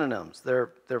all synonyms.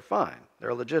 They're fine.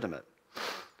 They're legitimate.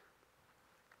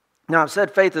 Now, I've said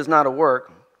faith is not a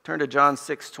work. Turn to John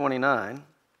 6:29.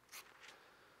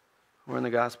 We're in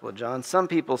the Gospel of John. Some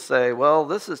people say, well,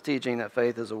 this is teaching that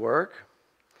faith is a work.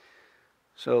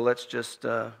 So let's just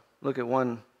look at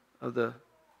one of the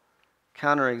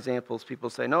counterexamples.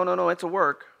 People say, no, it's a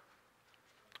work.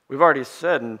 We've already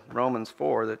said in Romans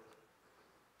 4 that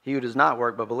he who does not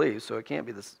work but believes, so it can't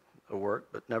be a work,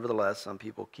 but nevertheless, some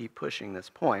people keep pushing this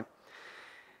point.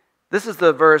 This is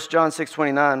the verse, John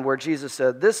 6:29, where Jesus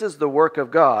said, this is the work of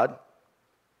God,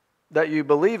 that you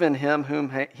believe in him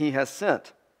whom he has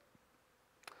sent.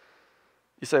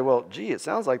 You say, well, gee, it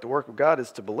sounds like the work of God is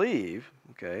to believe,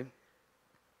 okay,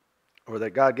 or that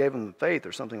God gave him faith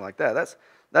or something like that.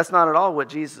 That's not at all what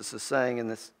Jesus is saying in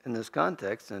this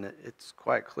context, and it's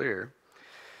quite clear.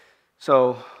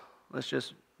 So let's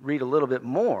just read a little bit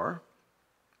more.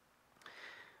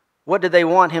 What did they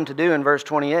want him to do in verse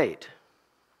 28?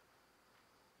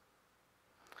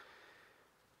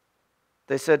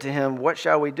 They said to him, what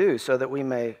shall we do so that we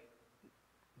may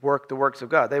work the works of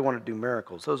God? They want to do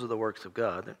miracles. Those are the works of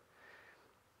God.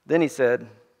 Then he said,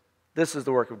 this is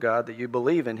the work of God, that you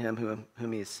believe in him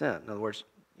whom he has sent. In other words,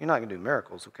 you're not going to do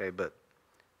miracles, okay, but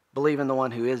believe in the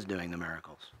one who is doing the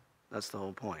miracles. That's the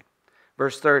whole point.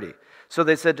 Verse 30. So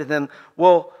they said to them,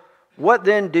 well, What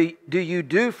then do you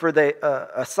do for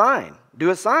a sign? Do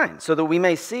a sign so that we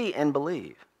may see and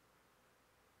believe.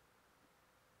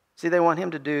 See, they want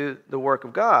him to do the work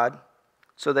of God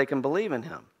so they can believe in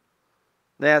him.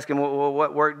 They ask him, well,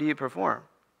 what work do you perform?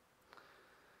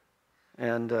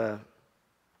 And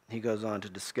he goes on to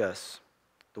discuss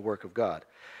the work of God.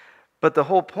 But the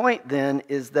whole point then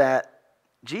is that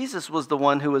Jesus was the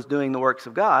one who was doing the works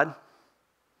of God,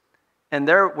 and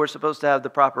there we're supposed to have the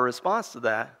proper response to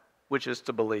that, which is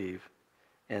to believe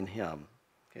in him.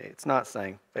 Okay, it's not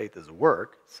saying faith is a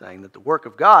work. It's saying that the work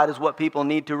of God is what people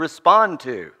need to respond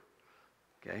to.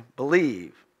 Okay,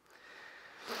 believe.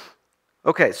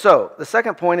 Okay, so the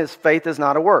second point is faith is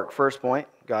not a work. First point,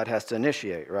 God has to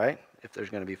initiate, right? If there's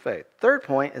going to be faith. Third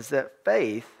point is that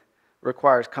faith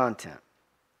requires content.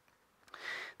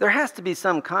 There has to be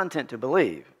some content to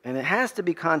believe, and it has to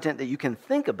be content that you can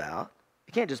think about.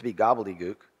 It can't just be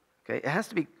gobbledygook. Okay, it has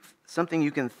to be something you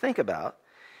can think about,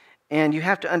 and you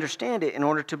have to understand it in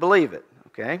order to believe it.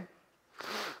 Okay.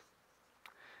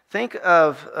 Think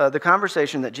of the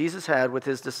conversation that Jesus had with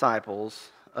his disciples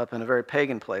up in a very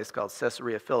pagan place called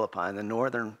Caesarea Philippi in the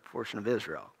northern portion of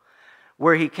Israel,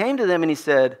 where he came to them and he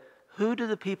said, "Who do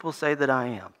the people say that I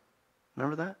am?"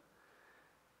 Remember that?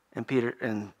 And Peter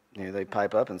and they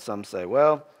pipe up, and some say,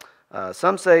 well,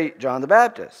 some say John the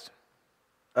Baptist,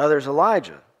 others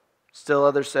Elijah, still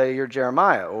others say you're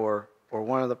Jeremiah or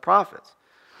one of the prophets.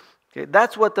 Okay,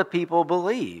 that's what the people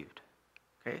believed.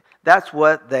 Okay, that's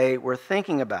what they were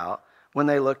thinking about when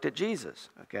they looked at Jesus.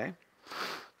 Okay,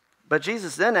 but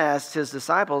Jesus then asked his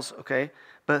disciples, okay,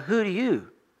 but who do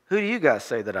you guys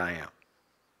say that I am?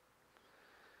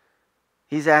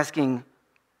 He's asking,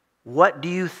 what do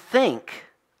you think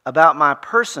about my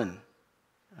person?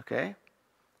 Okay?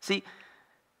 See,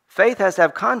 faith has to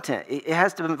have content. It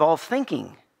has to involve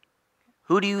thinking.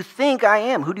 Who do you think I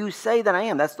am? Who do you say that I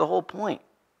am? That's the whole point.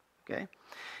 Okay?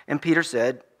 And Peter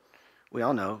said, we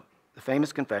all know, the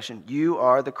famous confession, you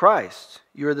are the Christ.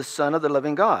 You are the Son of the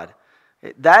living God.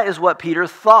 That is what Peter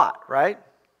thought, right?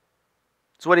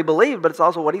 It's what he believed, but it's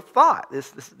also what he thought.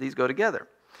 These go together.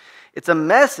 It's a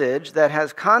message that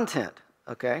has content,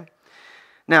 okay?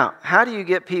 Now, how do you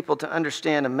get people to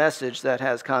understand a message that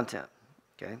has content?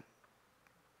 Okay?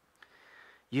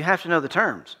 You have to know the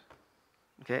terms.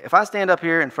 Okay? If I stand up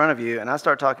here in front of you and I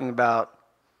start talking about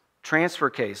transfer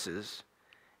cases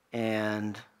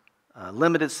and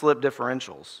limited slip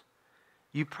differentials,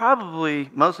 you probably,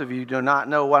 most of you, do not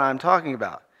know what I'm talking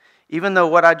about, even though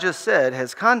what I just said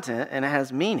has content and it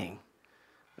has meaning.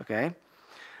 Okay?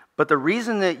 But the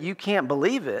reason that you can't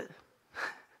believe it,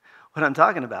 what I'm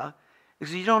talking about, is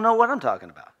because you don't know what I'm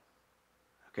talking about.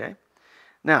 Okay?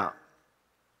 Now,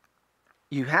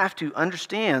 you have to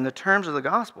understand the terms of the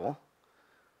gospel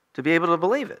to be able to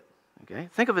believe it. Okay?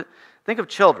 Think of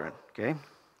children. Okay?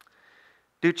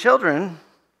 Do children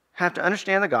have to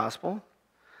understand the gospel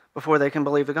before they can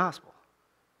believe the gospel?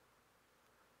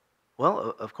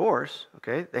 Well, of course.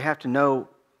 Okay? They have to know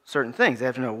certain things. They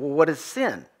have to know, well, what is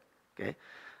sin? Okay?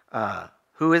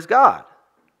 Who is God?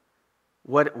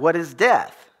 What is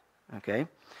death? Okay,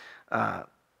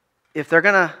 if they're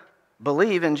going to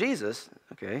believe in Jesus,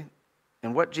 okay,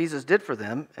 and what Jesus did for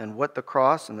them, and what the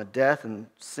cross and the death and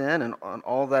sin and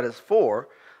all that is for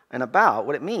and about,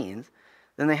 what it means,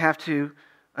 then they have to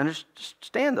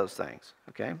understand those things.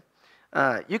 Okay,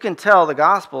 you can tell the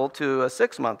gospel to a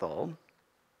 6-month-old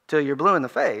till you're blue in the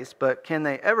face, but can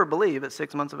they ever believe at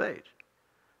 6 months of age?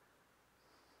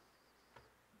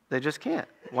 They just can't.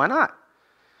 Why not?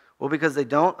 Well, because they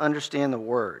don't understand the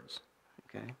words.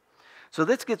 Okay? So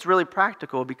this gets really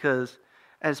practical because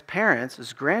as parents,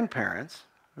 as grandparents,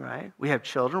 right? We have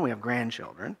children, we have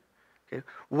grandchildren. Okay?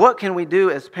 What can we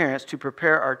do as parents to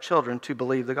prepare our children to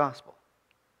believe the gospel?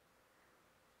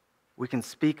 We can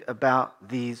speak about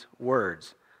these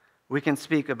words. We can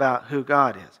speak about who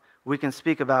God is. We can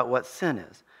speak about what sin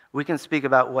is. We can speak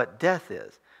about what death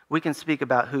is. We can speak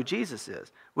about who Jesus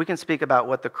is. We can speak about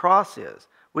what the cross is.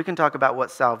 We can talk about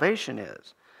what salvation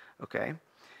is. Okay?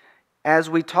 As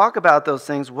we talk about those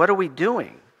things, what are we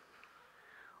doing?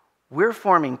 We're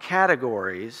forming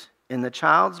categories in the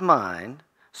child's mind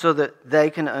so that they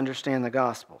can understand the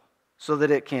gospel, so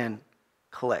that it can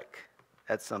click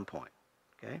at some point.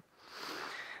 Okay?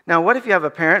 Now, what if you have a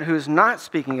parent who's not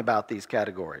speaking about these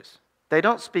categories? They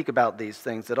don't speak about these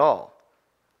things at all.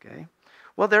 Okay?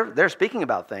 Well, they're speaking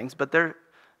about things, but they're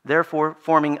therefore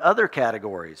forming other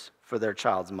categories for their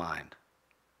child's mind.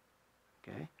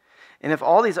 Okay? And if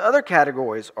all these other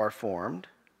categories are formed,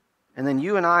 and then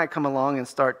you and I come along and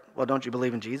start, well, don't you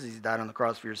believe in Jesus? He died on the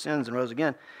cross for your sins and rose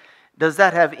again. Does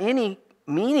that have any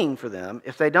meaning for them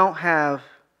if they don't have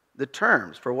the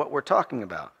terms for what we're talking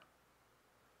about.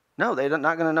 No, they're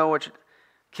not going to know what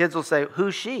kids will say,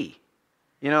 who's she?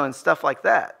 And stuff like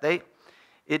that.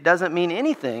 It doesn't mean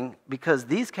anything because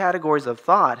these categories of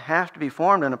thought have to be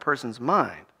formed in a person's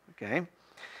mind, okay?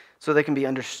 So they can be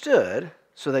understood,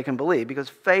 so they can believe, because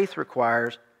faith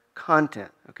requires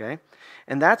content, okay?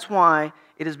 And that's why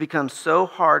it has become so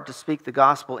hard to speak the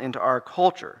gospel into our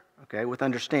culture, okay, with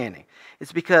understanding.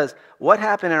 It's because what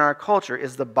happened in our culture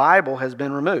is the Bible has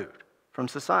been removed from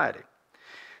society.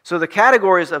 So the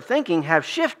categories of thinking have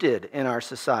shifted in our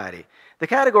society. The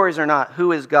categories are not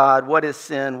who is God, what is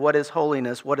sin, what is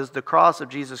holiness, what is the cross of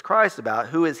Jesus Christ about,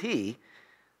 who is He.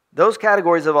 Those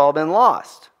categories have all been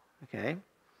lost, okay?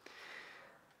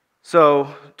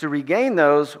 So to regain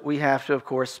those, we have to, of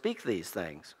course, speak these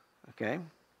things, okay?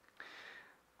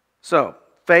 So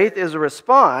faith is a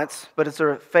response, but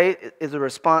faith is a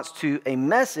response to a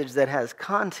message that has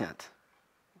content,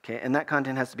 okay? And that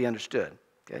content has to be understood,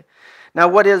 okay? Now,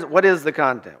 what is the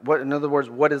content? In other words,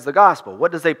 what is the gospel?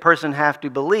 What does a person have to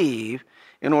believe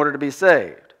in order to be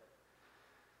saved?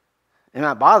 It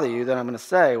might bother you that I'm going to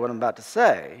say what I'm about to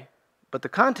say, but the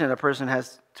content a person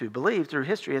has to believe through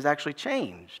history has actually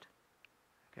changed.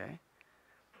 Okay?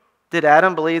 Did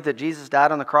Adam believe that Jesus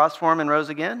died on the cross for him and rose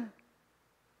again?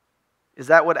 Is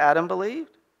that what Adam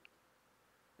believed?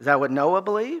 Is that what Noah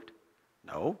believed?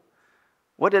 No.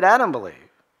 What did Adam believe?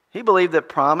 He believed that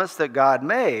promise that God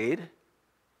made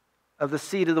of the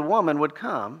seed of the woman would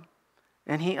come,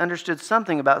 and he understood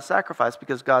something about sacrifice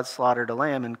because God slaughtered a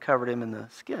lamb and covered him in the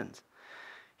skins.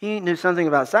 He knew something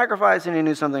about sacrifice, and he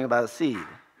knew something about a seed,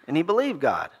 and he believed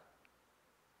God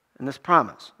in this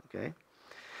promise, okay?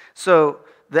 So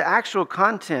the actual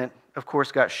content, of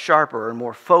course, got sharper and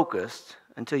more focused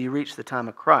until you reach the time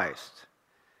of Christ.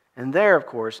 And there, of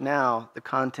course, now the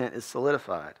content is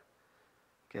solidified.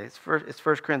 Okay, it's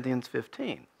 1 Corinthians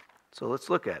 15. So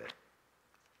let's look at it.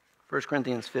 1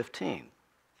 Corinthians 15.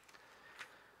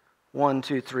 1,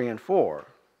 2, 3, and 4.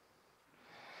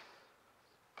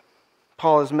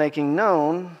 Paul is making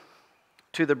known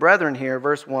to the brethren here,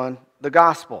 verse 1, the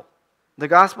gospel. The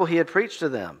gospel he had preached to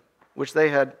them, which they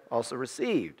had also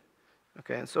received.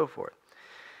 Okay, and so forth.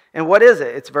 And what is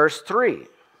it? It's verse 3.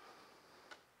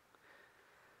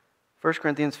 1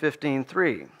 Corinthians 15,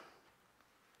 3.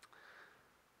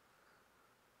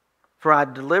 For I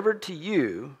delivered to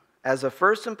you as of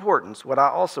first importance what I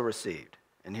also received.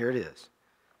 And here it is.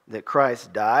 That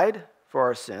Christ died for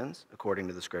our sins, according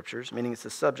to the Scriptures, meaning it's the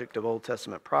subject of Old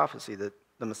Testament prophecy that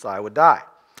the Messiah would die.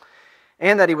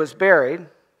 And that he was buried.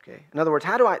 Okay. In other words,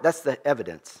 that's the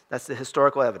evidence. That's the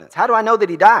historical evidence. How do I know that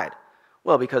he died?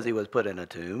 Well, because he was put in a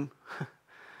tomb.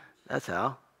 That's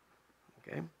how.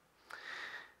 Okay.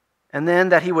 And then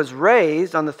that he was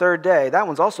raised on the third day. That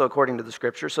one's also according to the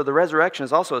Scripture. So the resurrection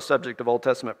is also a subject of Old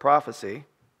Testament prophecy.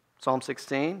 Psalm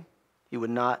 16, he would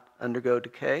not undergo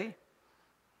decay.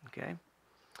 Okay.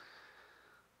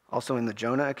 Also in the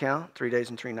Jonah account, 3 days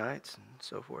and 3 nights, and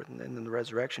so forth. And then in the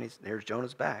resurrection, there's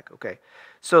Jonah's back. Okay.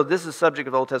 So this is subject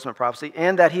of Old Testament prophecy,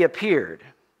 and that he appeared.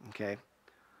 Okay.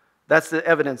 That's the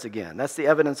evidence again. That's the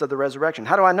evidence of the resurrection.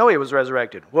 How do I know he was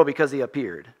resurrected? Well, because he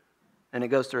appeared. And it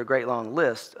goes through a great long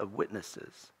list of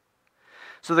witnesses.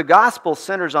 So the gospel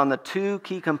centers on the two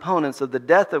key components of the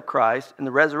death of Christ and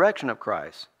the resurrection of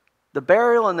Christ. The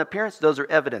burial and the appearance, those are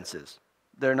evidences.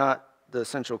 They're not the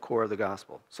essential core of the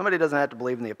gospel. Somebody doesn't have to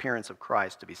believe in the appearance of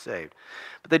Christ to be saved.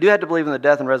 But they do have to believe in the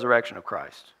death and resurrection of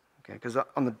Christ. Okay? Because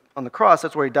on the cross,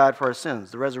 that's where he died for our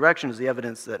sins. The resurrection is the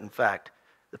evidence that, in fact,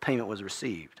 the payment was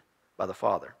received by the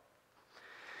Father.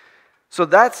 So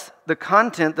that's the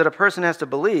content that a person has to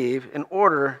believe in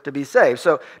order to be saved.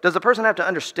 So does a person have to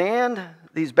understand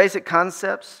these basic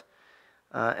concepts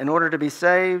in order to be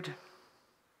saved?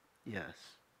 Yes.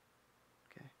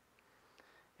 Okay.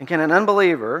 And can an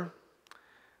unbeliever,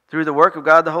 through the work of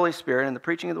God the Holy Spirit and the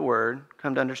preaching of the Word,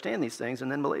 come to understand these things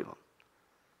and then believe them?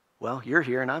 Well, you're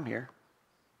here and I'm here.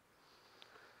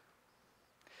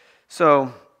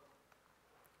 So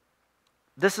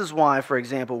this is why, for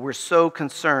example, we're so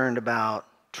concerned about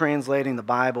translating the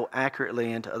Bible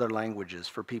accurately into other languages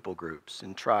for people groups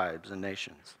and tribes and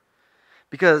nations.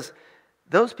 Because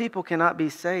those people cannot be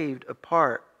saved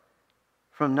apart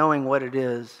from knowing what it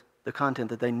is, the content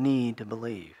that they need to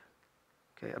believe,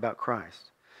 okay, about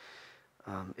Christ.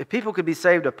 If people could be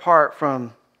saved apart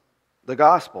from the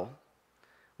gospel,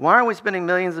 why are we spending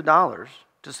millions of dollars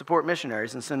to support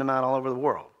missionaries and send them out all over the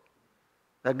world?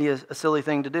 That'd be a silly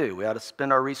thing to do. We ought to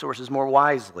spend our resources more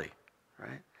wisely,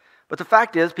 right? But the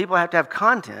fact is, people have to have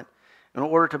content in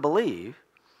order to believe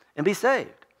and be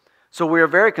saved. So we are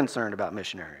very concerned about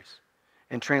missionaries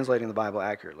and translating the Bible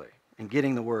accurately and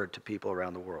getting the word to people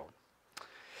around the world.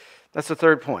 That's the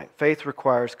third point. Faith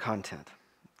requires content.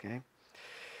 Okay?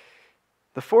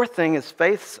 The fourth thing is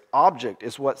faith's object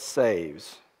is what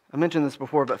saves. I mentioned this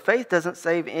before, but faith doesn't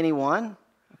save anyone.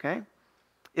 Okay?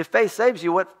 If faith saves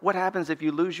you, what happens if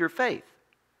you lose your faith?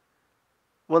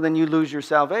 Well, then you lose your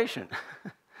salvation.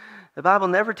 The Bible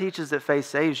never teaches that faith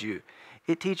saves you.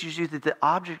 It teaches you that the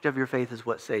object of your faith is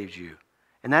what saves you.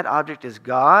 And that object is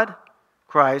God,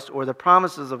 Christ, or the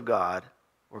promises of God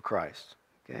or Christ,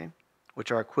 okay,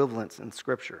 which are equivalents in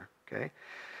Scripture, okay?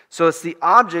 So it's the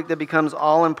object that becomes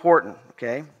all important,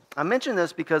 okay? I mention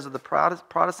this because of the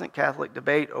Protestant Catholic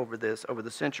debate over this over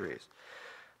the centuries.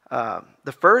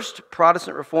 The first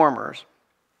Protestant reformers,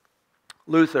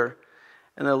 Luther,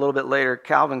 and then a little bit later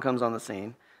Calvin comes on the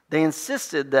scene. They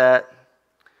insisted that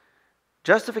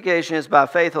justification is by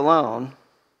faith alone,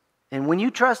 and when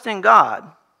you trust in God,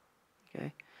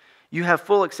 okay, you have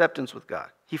full acceptance with God.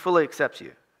 He fully accepts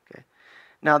you. Okay.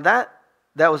 Now that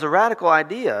was a radical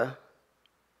idea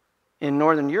in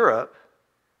Northern Europe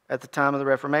at the time of the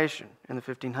Reformation in the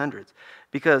 1500s,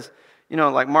 because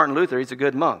like Martin Luther, he's a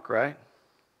good monk, right?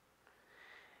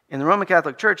 In the Roman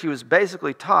Catholic Church, he was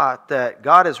basically taught that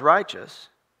God is righteous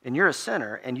and you're a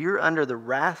sinner and you're under a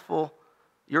wrathful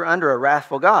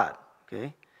God.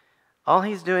 Okay? All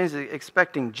he's doing is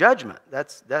expecting judgment.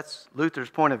 That's Luther's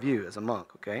point of view as a monk,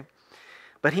 okay?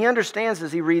 But he understands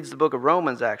as he reads the book of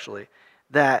Romans, actually,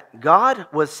 that God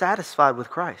was satisfied with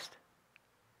Christ.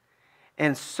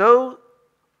 And so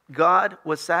God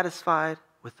was satisfied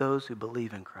with those who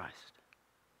believe in Christ.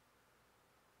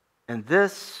 And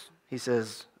this, he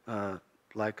says,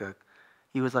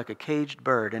 he was like a caged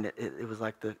bird, and it was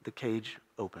like the cage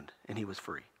opened, and he was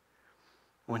free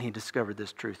when he discovered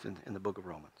this truth in the book of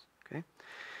Romans. Okay?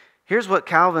 Here's what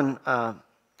Calvin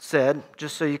said,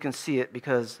 just so you can see it,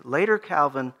 because later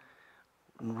Calvin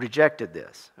rejected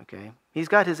this. Okay? He's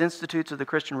got his Institutes of the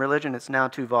Christian Religion. It's now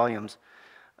 2 volumes.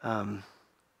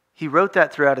 He wrote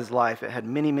that throughout his life. It had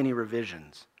many, many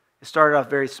revisions. It started off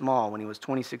very small when he was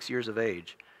 26 years of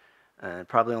age.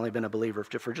 Probably only been a believer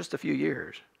for just a few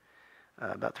years,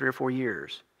 about 3 or 4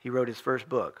 years. He wrote his first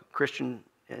book,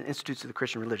 Institutes of the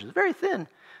Christian Religion. It's very thin.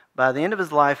 By the end of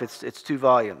his life, it's 2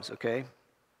 volumes, okay?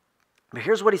 But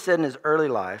here's what he said in his early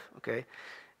life, okay?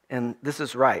 And this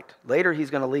is right. Later, he's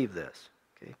going to leave this,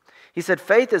 okay? He said,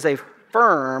 faith is a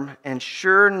firm and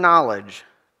sure knowledge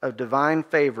of divine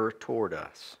favor toward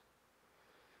us.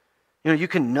 You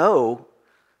can know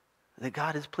that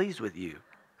God is pleased with you.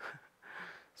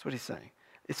 That's what he's saying.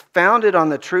 It's founded on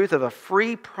the truth of a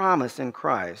free promise in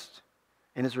Christ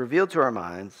and is revealed to our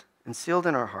minds and sealed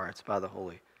in our hearts by the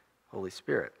Holy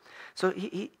Spirit. So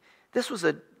this was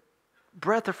a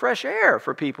breath of fresh air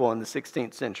for people in the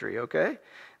 16th century, okay?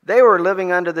 They were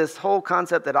living under this whole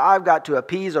concept that I've got to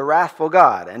appease a wrathful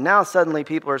God. And now suddenly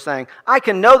people are saying, I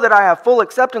can know that I have full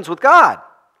acceptance with God.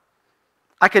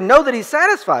 I can know that he's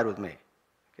satisfied with me.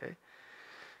 Okay?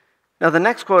 Now the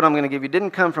next quote I'm going to give you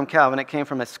didn't come from Calvin. It came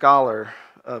from a scholar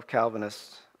of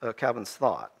Calvin's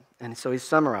thought. And so he's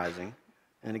summarizing,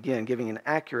 and again, giving an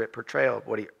accurate portrayal of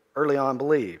what he early on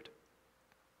believed.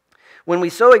 When we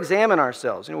so examine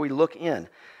ourselves, we look in,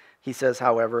 he says,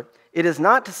 however, it is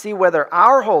not to see whether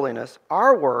our holiness,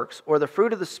 our works, or the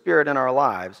fruit of the Spirit in our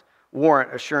lives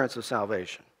warrant assurance of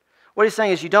salvation. What he's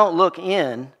saying is you don't look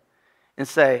in and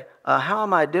say, how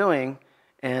am I doing?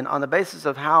 And on the basis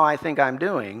of how I think I'm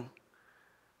doing,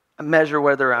 measure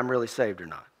whether I'm really saved or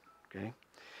not. Okay?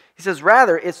 He says,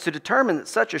 rather, it's to determine that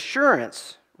such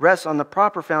assurance rests on the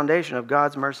proper foundation of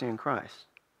God's mercy in Christ.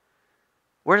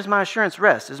 Where does my assurance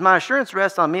rest? Does my assurance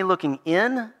rest on me looking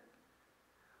in?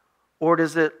 Or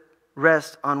does it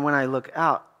rest on when I look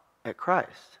out at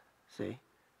Christ? See?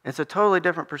 It's a totally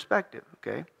different perspective,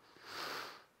 okay?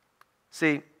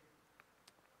 See,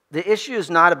 the issue is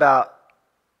not about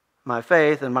my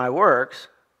faith and my works.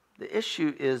 The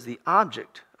issue is the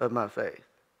object of my faith,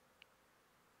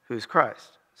 who's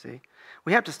Christ, see?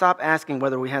 We have to stop asking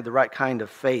whether we had the right kind of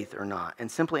faith or not, and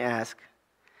simply ask,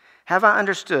 have I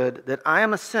understood that I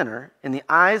am a sinner in the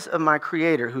eyes of my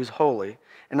Creator who's holy,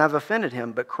 and I've offended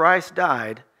him, but Christ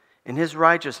died, and his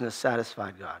righteousness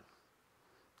satisfied God?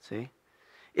 See?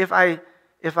 If I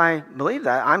believe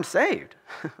that, I'm saved,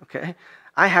 okay?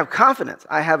 I have confidence.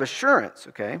 I have assurance,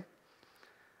 okay?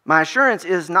 My assurance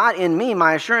is not in me.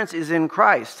 My assurance is in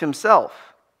Christ himself.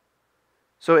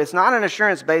 So it's not an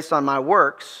assurance based on my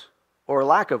works or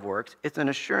lack of works. It's an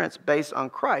assurance based on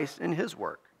Christ and his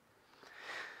work.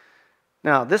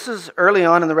 Now, this is early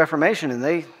on in the Reformation, and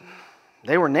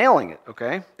they were nailing it,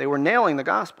 okay? They were nailing the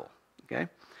gospel, okay?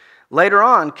 Later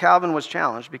on, Calvin was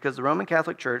challenged because the Roman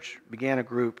Catholic Church began a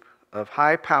group of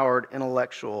high-powered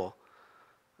intellectual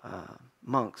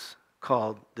monks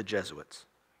called the Jesuits.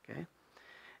 Okay?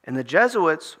 And the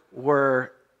Jesuits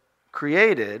were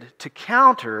created to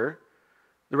counter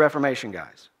the Reformation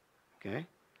guys, okay?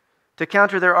 To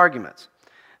counter their arguments.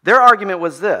 Their argument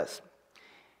was this: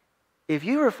 if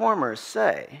you reformers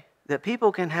say that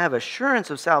people can have assurance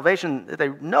of salvation, that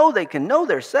they can know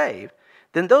they're saved,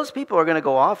 then those people are going to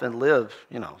go off and live,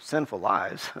 sinful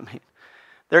lives. I mean,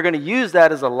 they're going to use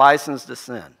that as a license to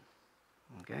sin.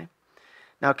 Okay?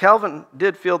 Now, Calvin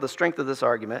did feel the strength of this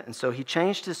argument, and so he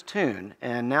changed his tune,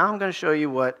 and now I'm going to show you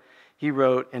what he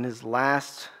wrote in his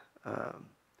last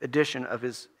edition of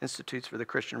his Institutes for the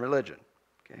Christian Religion.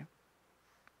 Okay?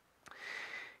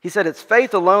 He said, it's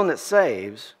faith alone that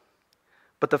saves,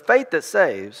 but the faith that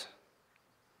saves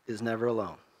is never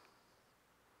alone.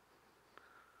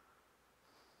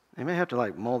 You may have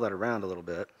to mull that around a little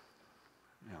bit,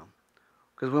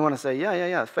 because we want to say,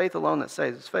 yeah, faith alone that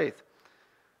saves is faith.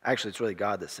 Actually, it's really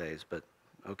God that saves, but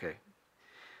okay.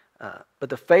 But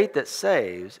the faith that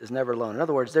saves is never alone. In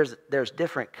other words, there's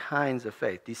different kinds of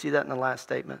faith. Do you see that in the last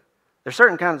statement? There's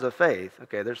certain kinds of faith.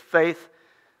 Okay, there's faith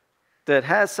that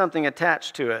has something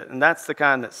attached to it, and that's the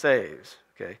kind that saves.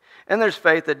 Okay, and there's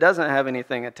faith that doesn't have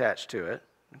anything attached to it.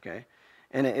 Okay,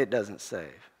 and it doesn't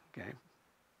save. Okay.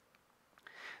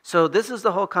 So this is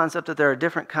the whole concept that there are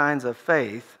different kinds of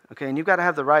faith. Okay, and you've got to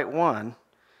have the right one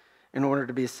in order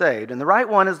to be saved. And the right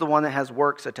one is the one that has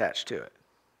works attached to it.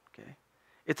 Okay?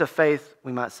 It's a faith,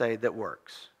 we might say, that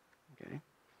works. Okay?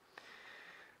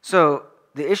 So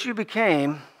the issue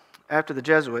became, after the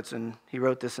Jesuits, and he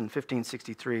wrote this in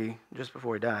 1563, just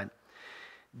before he died,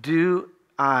 do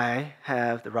I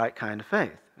have the right kind of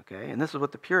faith? Okay? And this is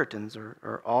what the Puritans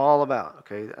are all about.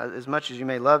 Okay? As much as you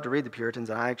may love to read the Puritans,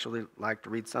 and I actually like to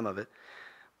read some of it,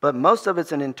 but most of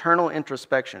it's an internal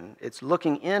introspection. It's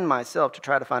looking in myself to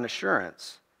try to find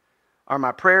assurance. Are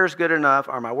my prayers good enough?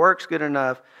 Are my works good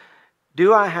enough?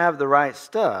 Do I have the right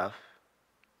stuff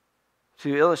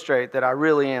to illustrate that I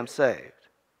really am saved?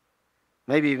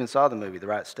 Maybe you even saw the movie, The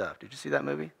Right Stuff. Did you see that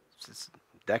movie? It's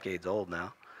decades old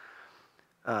now.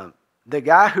 The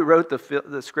guy who wrote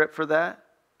the script for that,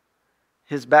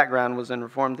 his background was in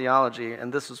Reformed theology,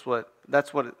 and that's what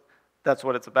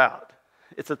it's about.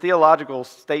 It's a theological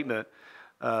statement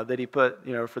that he put,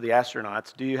 for the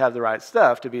astronauts. Do you have the right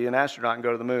stuff to be an astronaut and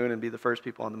go to the moon and be the first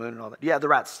people on the moon and all that? Do you have the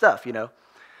right stuff,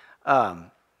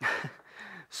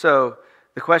 So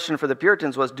the question for the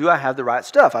Puritans was, do I have the right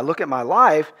stuff? I look at my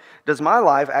life. Does my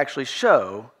life actually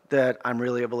show that I'm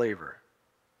really a believer?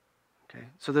 Okay.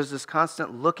 So there's this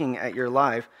constant looking at your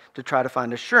life to try to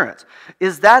find assurance.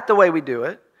 Is that the way we do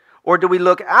it? Or do we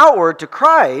look outward to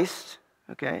Christ,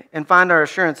 okay, and find our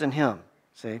assurance in Him?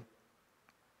 See?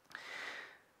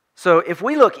 So if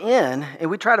we look in and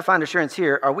we try to find assurance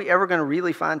here, are we ever going to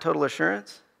really find total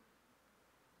assurance?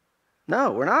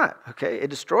 No, we're not. Okay, it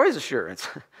destroys assurance.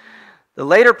 The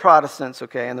later Protestants,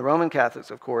 okay, and the Roman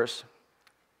Catholics, of course,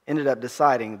 ended up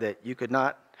deciding that you could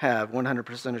not have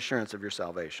 100% assurance of your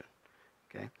salvation.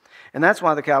 Okay, and that's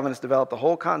why the Calvinists developed the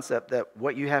whole concept that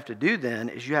what you have to do then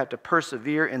is you have to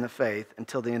persevere in the faith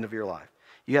until the end of your life.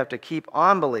 You have to keep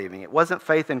on believing. It wasn't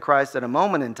faith in Christ at a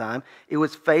moment in time. It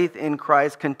was faith in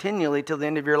Christ continually till the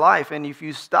end of your life. And if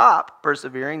you stop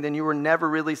persevering, then you were never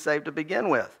really saved to begin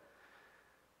with.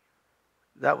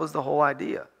 That was the whole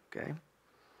idea, okay?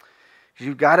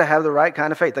 You've got to have the right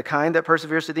kind of faith, the kind that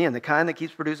perseveres to the end, the kind that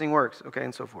keeps producing works, okay,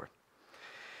 and so forth.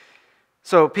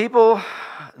 So people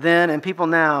then and people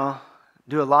now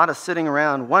do a lot of sitting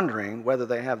around wondering whether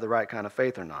they have the right kind of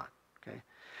faith or not.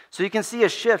 So you can see a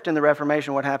shift in the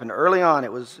Reformation. What happened early on,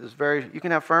 it was very, you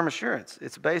can have firm assurance.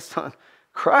 It's based on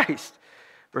Christ.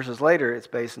 Versus later, it's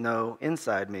based, no,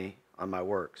 inside me on my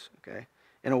works. Okay.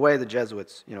 In a way, the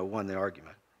Jesuits, won the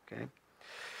argument. Okay.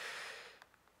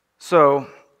 So,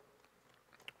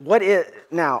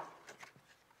 now,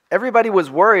 everybody was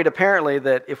worried apparently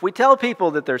that if we tell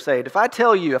people that they're saved, if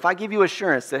I give you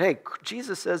assurance that, hey,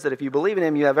 Jesus says that if you believe in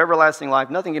Him, you have everlasting life,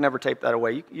 nothing can ever take that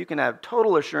away. You can have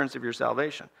total assurance of your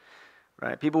salvation.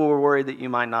 Right? People were worried that you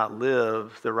might not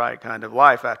live the right kind of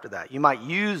life after that. You might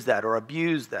use that or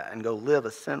abuse that and go live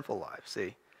a sinful life,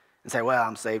 see? And say, well,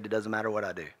 I'm saved, it doesn't matter what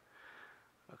I do.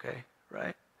 Okay,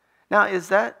 right? Now, is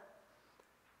that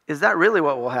really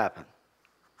what will happen?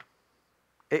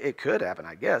 It could happen,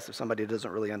 I guess, if somebody doesn't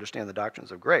really understand the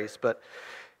doctrines of grace. But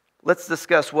let's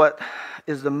discuss what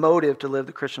is the motive to live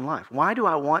the Christian life. Why do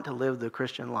I want to live the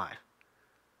Christian life?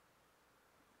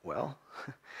 Well,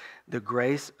 the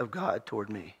grace of God toward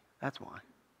me. That's why.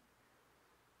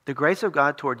 The grace of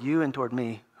God toward you and toward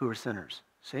me who are sinners.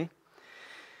 See?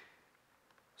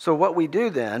 So what we do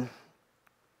then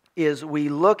is we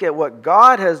look at what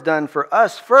God has done for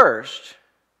us first,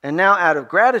 and now out of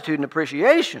gratitude and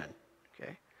appreciation,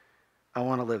 okay, I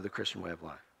want to live the Christian way of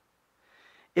life.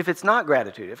 If it's not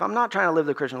gratitude, if I'm not trying to live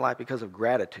the Christian life because of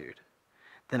gratitude,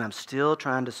 then I'm still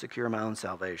trying to secure my own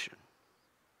salvation.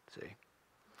 See?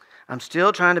 I'm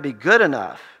still trying to be good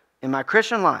enough in my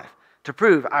Christian life to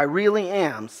prove I really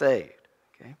am saved.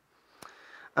 Okay?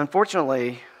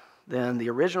 Unfortunately, then, the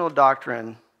original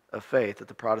doctrine of faith that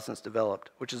the Protestants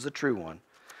developed, which is the true one,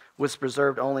 was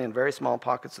preserved only in very small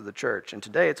pockets of the church. And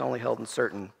today it's only held in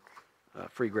certain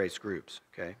free grace groups.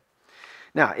 Okay?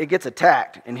 Now, it gets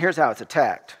attacked, and here's how it's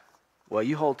attacked. Well,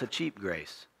 you hold to cheap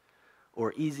grace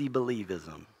or easy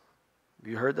believism. Have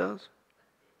you heard those?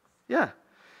 Yeah.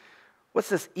 What's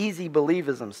this easy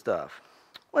believism stuff?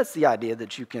 Well, it's the idea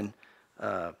that you can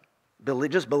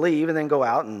just believe and then go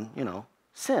out and,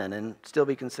 sin and still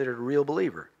be considered a real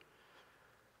believer.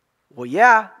 Well,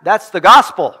 yeah, that's the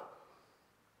gospel.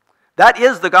 That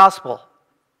is the gospel.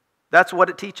 That's what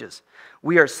it teaches.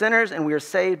 We are sinners and we are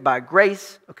saved by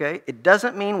grace, okay? It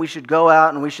doesn't mean we should go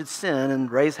out and we should sin and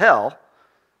raise hell.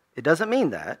 It doesn't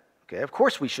mean that, okay? Of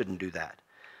course we shouldn't do that.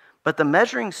 But the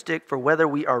measuring stick for whether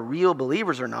we are real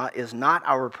believers or not is not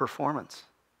our performance.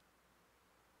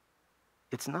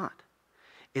 It's not.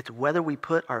 It's whether we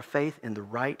put our faith in the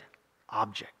right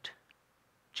object,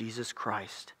 Jesus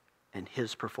Christ and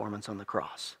his performance on the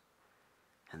cross.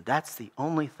 And that's the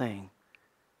only thing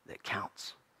that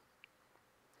counts.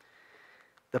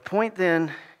 The point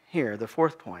then here, the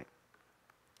fourth point,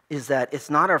 is that it's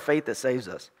not our faith that saves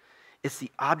us. It's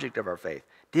the object of our faith.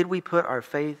 Did we put our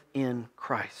faith in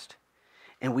Christ?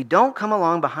 And we don't come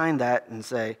along behind that and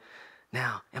say,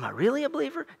 now, am I really a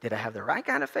believer? Did I have the right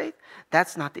kind of faith?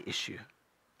 That's not the issue.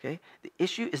 Okay? The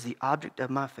issue is the object of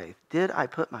my faith. Did I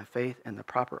put my faith in the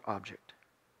proper object?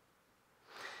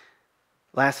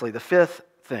 Lastly, the fifth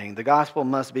thing, the gospel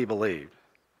must be believed.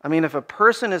 I mean, if a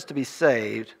person is to be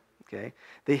saved, okay,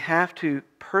 they have to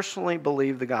personally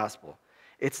believe the gospel.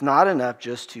 It's not enough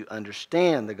just to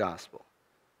understand the gospel.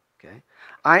 Okay?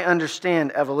 I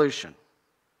understand evolution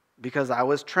because I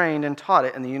was trained and taught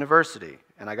it in the university,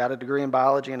 and I got a degree in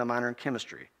biology and a minor in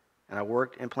chemistry, and I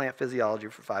worked in plant physiology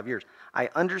for 5 years. I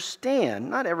understand,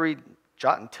 not every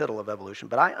jot and tittle of evolution,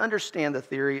 but I understand the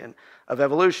theory of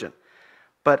evolution,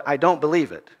 but I don't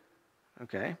believe it.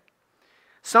 Okay?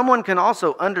 Someone can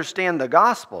also understand the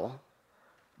gospel,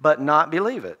 but not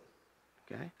believe it.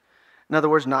 Okay? In other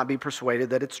words, not be persuaded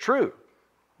that it's true.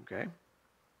 Okay?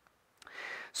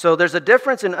 So there's a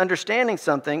difference in understanding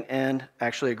something and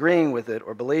actually agreeing with it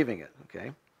or believing it.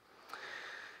 Okay?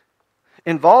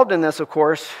 Involved in this, of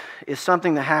course, is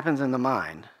something that happens in the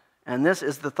mind, and this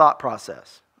is the thought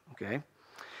process. Okay?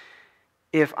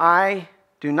 If I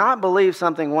do not believe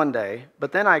something one day,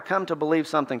 but then I come to believe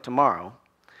something tomorrow,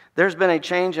 there's been a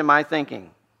change in my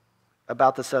thinking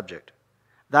about the subject.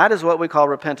 That is what we call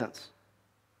repentance.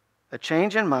 A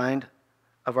change in mind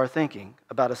of our thinking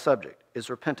about a subject is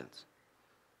repentance.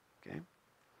 Okay?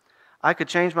 I could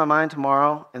change my mind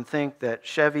tomorrow and think that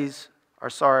Chevys are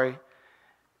sorry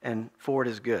and Ford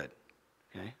is good.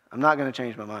 Okay? I'm not going to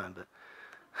change my mind,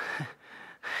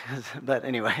 but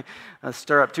anyway, I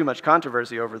stir up too much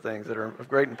controversy over things that are of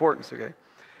great importance.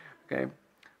 Okay?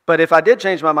 But if I did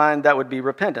change my mind, that would be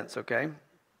repentance. Okay?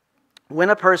 When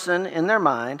a person in their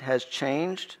mind has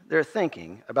changed their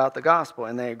thinking about the gospel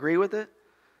and they agree with it,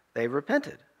 they've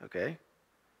repented. Okay?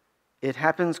 It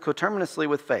happens coterminously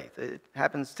with faith. It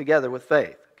happens together with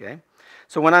faith. Okay?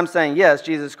 So when I'm saying, yes,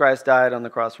 Jesus Christ died on the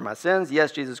cross for my sins,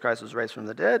 yes, Jesus Christ was raised from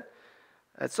the dead,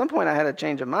 at some point I had a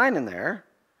change of mind in there,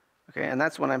 okay, and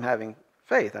that's when I'm having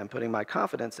faith. I'm putting my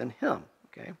confidence in him,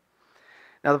 okay?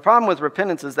 Now the problem with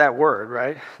repentance is that word,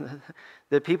 right?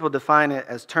 That people define it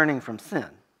as turning from sin.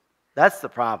 That's the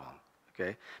problem,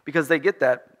 okay? Because they get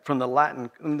that from the Latin,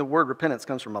 and the word repentance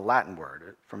comes from a Latin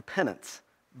word, from penance,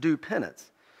 do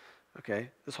penance, okay?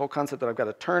 This whole concept that I've got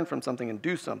to turn from something and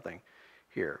do something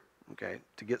here, okay,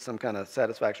 to get some kind of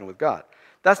satisfaction with God.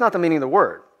 That's not the meaning of the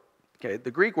word. Okay,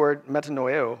 the Greek word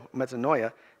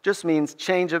metanoia, just means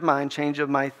change of mind, change of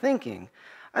my thinking.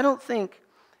 I don't think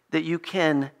that you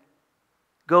can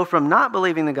go from not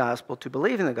believing the gospel to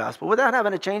believing the gospel without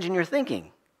having a change in your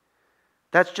thinking.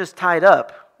 That's just tied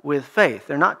up with faith.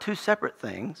 They're not two separate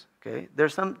things. Okay,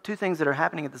 there's two things that are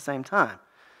happening at the same time.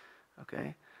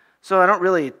 Okay, so I don't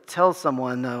really tell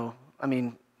someone, no. I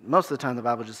mean, most of the time the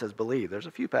Bible just says believe. There's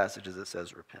a few passages that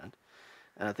says repent,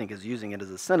 and I think is using it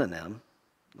as a synonym,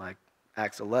 like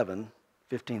Acts 11,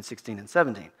 15, 16, and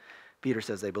 17. Peter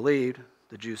says they believed.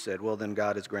 The Jews said, well, then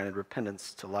God has granted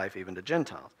repentance to life even to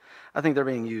Gentiles. I think they're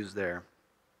being used there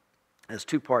as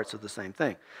two parts of the same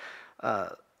thing.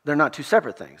 they're not two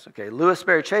separate things. Okay, Louis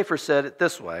Sperry Chafer said it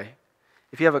this way: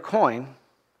 if you have a coin,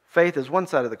 faith is one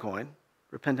side of the coin,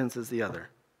 repentance is the other.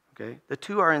 Okay, the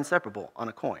two are inseparable on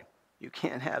a coin. You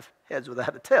can't have heads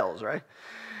without a tails, right?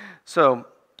 So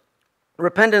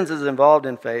repentance is involved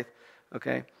in faith.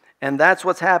 Okay, and that's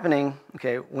what's happening.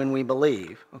 Okay, when we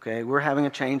believe. Okay, we're having a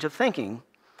change of thinking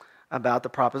about the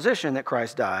proposition that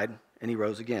Christ died and he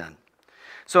rose again.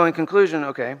 So in conclusion,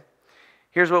 okay,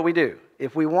 here's what we do.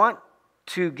 If we want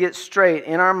to get straight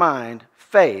in our mind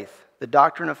faith, the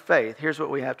doctrine of faith, here's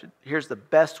the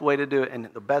best way to do it and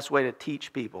the best way to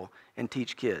teach people and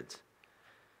teach kids.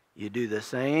 You do the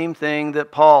same thing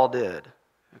that Paul did,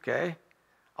 okay?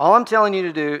 All I'm telling you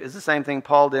to do is the same thing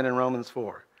Paul did in Romans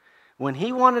 4. When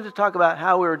he wanted to talk about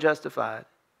how we were justified,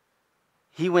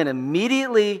 he went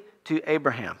immediately to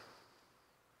Abraham.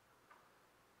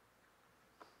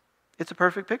 It's a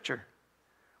perfect picture.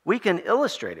 We can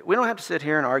illustrate it. We don't have to sit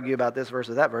here and argue about this verse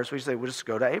or that verse. We say, we'll just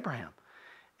go to Abraham.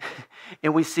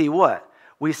 And we see what?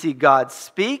 We see God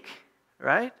speak,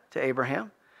 right, to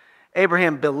Abraham.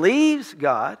 Abraham believes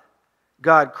God.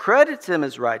 God credits him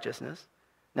as righteousness.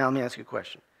 Now let me ask you a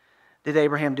question. Did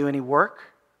Abraham do any work?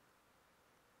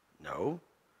 No.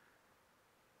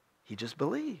 He just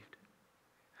believed.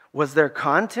 Was there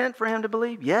content for him to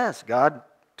believe? Yes. God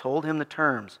told him the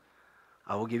terms.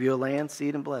 I will give you a land,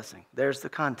 seed, and blessing. There's the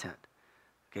content.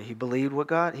 Okay, he believed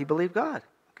God.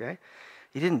 Okay,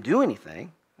 he didn't do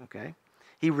anything. Okay,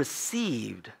 he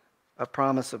received a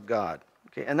promise of God.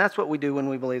 Okay, and that's what we do when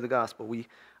we believe the gospel. We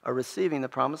are receiving the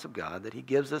promise of God that he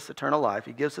gives us eternal life.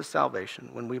 He gives us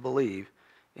salvation when we believe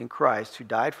in Christ, who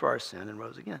died for our sin and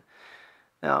rose again.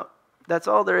 Now, that's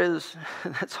all there is.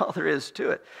 That's all there is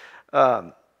to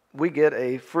it. We get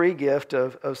a free gift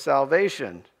of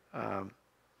salvation.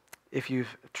 If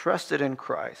you've trusted in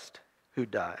Christ who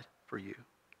died for you,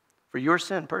 for your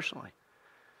sin personally,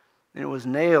 and it was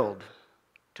nailed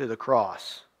to the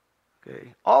cross,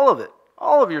 okay, all of it,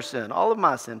 all of your sin, all of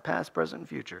my sin, past, present, and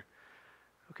future,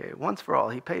 okay, once for all,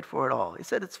 he paid for it all. He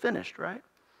said it's finished, right?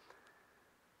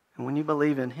 And when you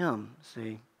believe in him,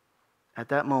 see, at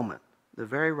that moment, the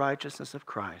very righteousness of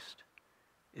Christ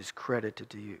is credited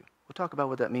to you. We'll talk about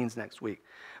what that means next week.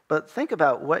 But think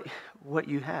about what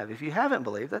you have. If you haven't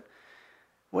believed that,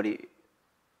 what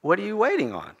are you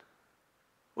waiting on?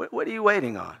 What are you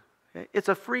waiting on? Okay? It's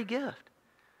a free gift.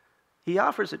 He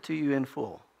offers it to you in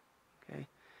full. Okay,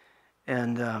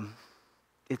 and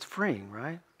it's freeing,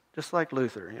 right? Just like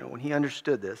Luther, when he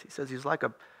understood this, he says he's like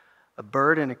a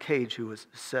bird in a cage who was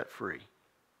set free.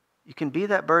 You can be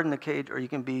that bird in the cage, or you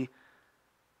can be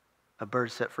a bird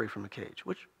set free from a cage.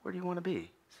 Where do you want to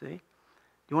be? See?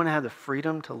 You want to have the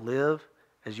freedom to live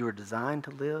as you were designed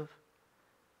to live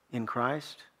in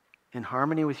Christ, in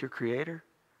harmony with your Creator,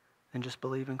 then just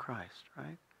believe in Christ,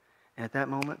 right? And at that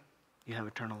moment, you have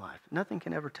eternal life. Nothing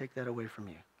can ever take that away from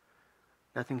you.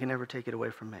 Nothing can ever take it away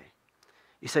from me.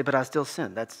 You say, but I still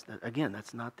sin. That's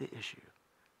not the issue.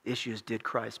 The issue is, did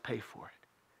Christ pay for it?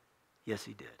 Yes,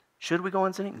 he did. Should we go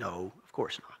on sinning? No, of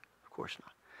course not. Of course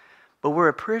not. But we're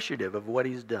appreciative of what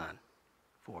he's done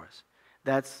for us.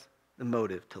 That's the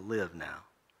motive to live now,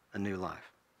 a new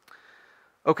life.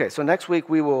 Okay, so next week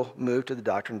we will move to the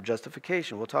doctrine of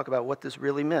justification. We'll talk about what this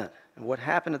really meant and what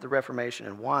happened at the Reformation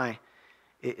and why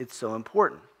it's so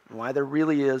important and why there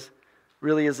really is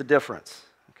a difference.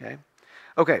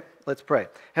 Okay, let's pray.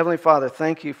 Heavenly Father,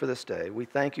 thank you for this day. We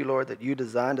thank you, Lord, that you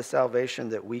designed a salvation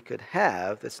that we could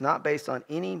have that's not based on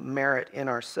any merit in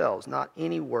ourselves, not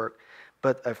any work,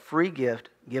 but a free gift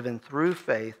given through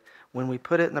faith when we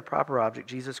put it in the proper object,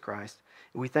 Jesus Christ.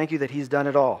 We thank you that he's done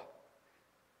it all.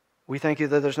 We thank you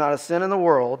that there's not a sin in the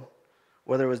world,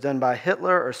 whether it was done by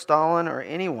Hitler or Stalin or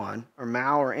anyone, or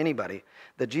Mao or anybody,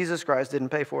 that Jesus Christ didn't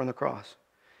pay for on the cross.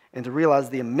 And to realize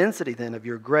the immensity then of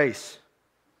your grace,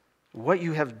 what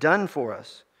you have done for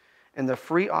us, and the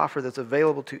free offer that's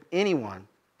available to anyone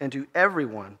and to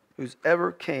everyone who's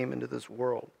ever came into this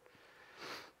world.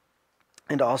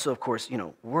 And also, of course,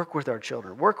 work with our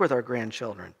children, work with our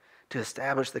grandchildren to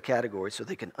establish the categories so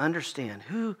they can understand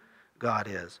who God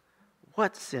is,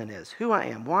 what sin is, who I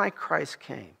am, why Christ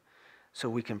came, so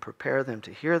we can prepare them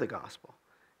to hear the gospel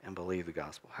and believe the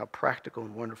gospel. How practical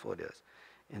and wonderful it is.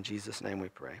 In Jesus' name we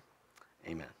pray.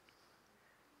 Amen.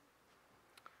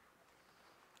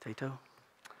 Tato?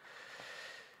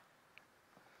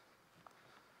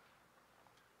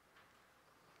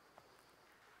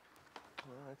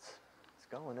 Well, it's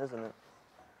going, isn't it?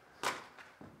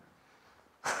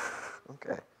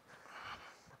 Okay.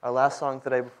 Our last song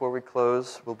today before we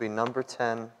close will be number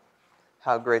 10,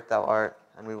 How Great Thou Art,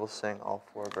 and we will sing all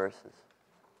 4 verses.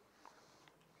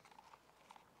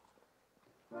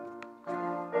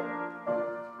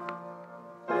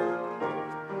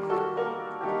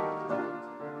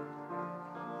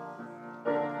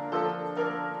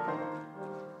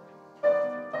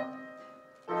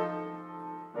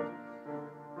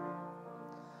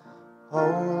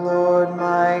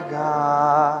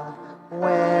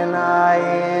 when I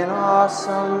in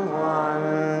awesome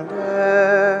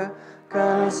wonder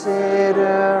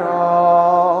consider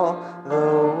all the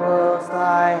worlds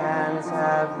thy hands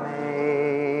have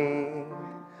made.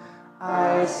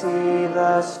 I see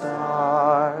the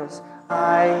stars,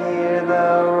 I hear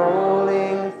the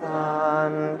rolling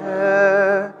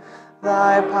thunder,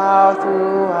 thy power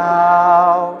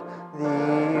throughout the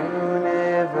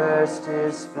universe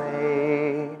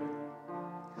displayed.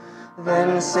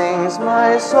 Then sings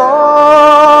my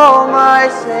soul, my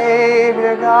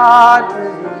Savior God, to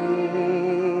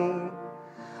thee.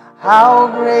 How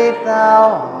great thou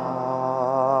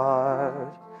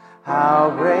art,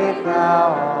 how great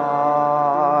thou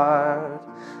art.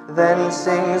 Then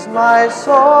sings my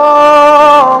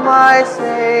soul, my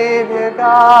Savior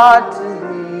God, to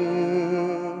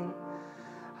thee.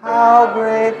 How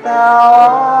great thou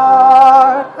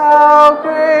art, how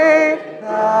great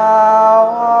thou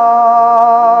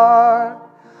art.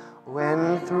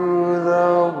 When through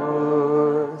the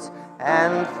woods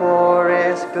and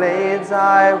forest glades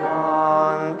I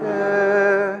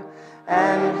wander,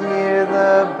 and hear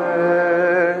the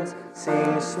birds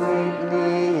sing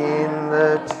sweetly in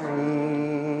the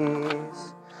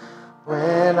trees.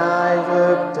 When I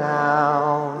look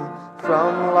down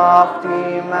from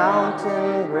lofty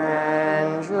mountain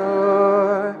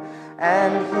grandeur,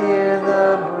 and hear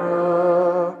the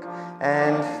brook,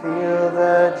 and feel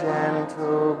the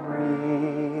gentle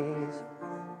breeze,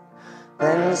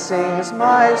 then sings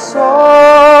my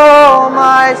soul,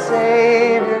 my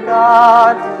Savior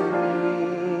God, to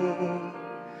thee.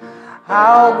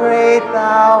 How great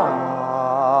thou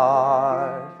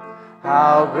art,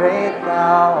 how great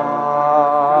thou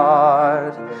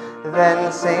art.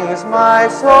 Then sings my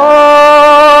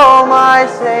soul, my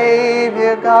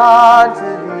Savior God, to thee.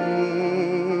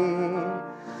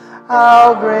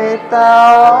 How great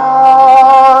thou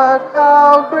art,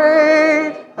 how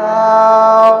great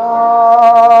thou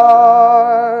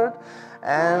art.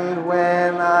 And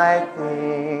when I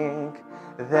think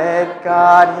that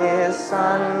God his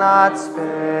Son not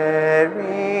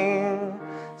sparing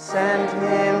sent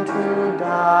him to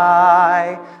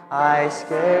die, I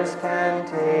scarce can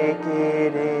take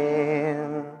it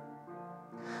in.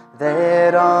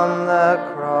 That on the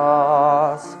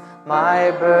cross,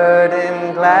 my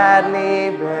burden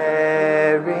gladly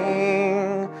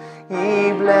bearing,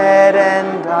 he bled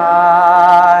and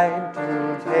died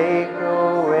to take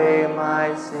away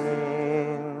my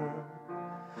sin.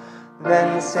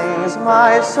 Then sings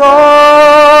my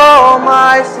soul,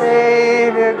 my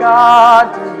Savior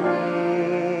God, to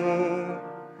thee.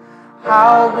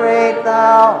 How great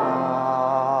thou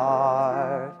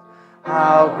art,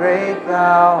 how great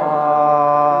thou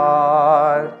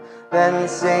art. Then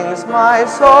sings my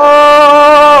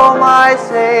soul, my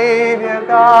Savior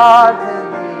God, to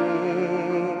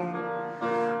thee.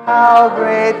 How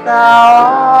great thou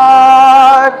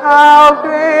art, how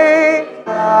great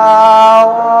thou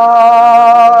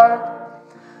art.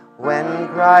 When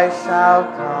Christ shall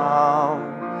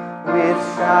come with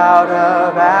shout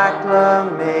of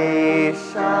acclamation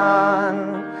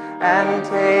and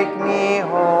take me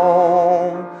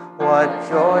home, what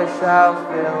joy shall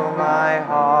fill my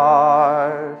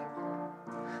heart.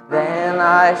 Then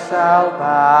I shall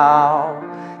bow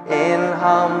in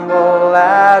humble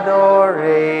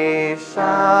adoration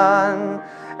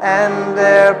and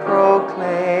there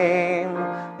proclaim,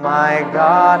 my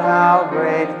God, how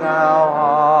great thou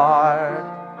art.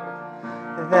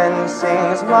 Then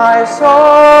sings my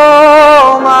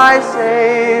soul, my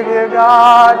Savior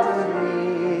God, to thee.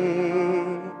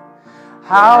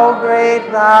 How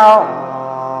great thou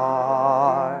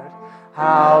art,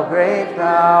 how great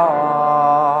thou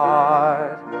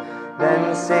art.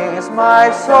 Then sings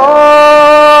my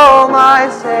soul, my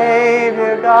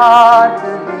Savior God,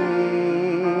 to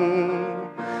thee.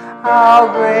 How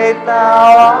great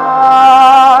thou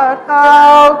art,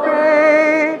 how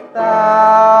great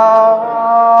thou art.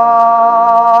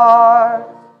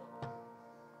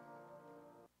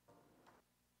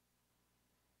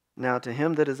 Now to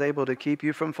him that is able to keep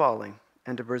you from falling,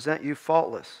 and to present you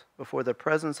faultless before the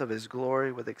presence of his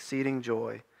glory with exceeding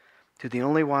joy, to the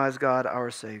only wise God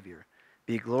our Savior,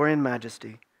 be glory and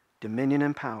majesty, dominion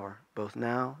and power, both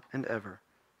now and ever.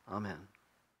 Amen.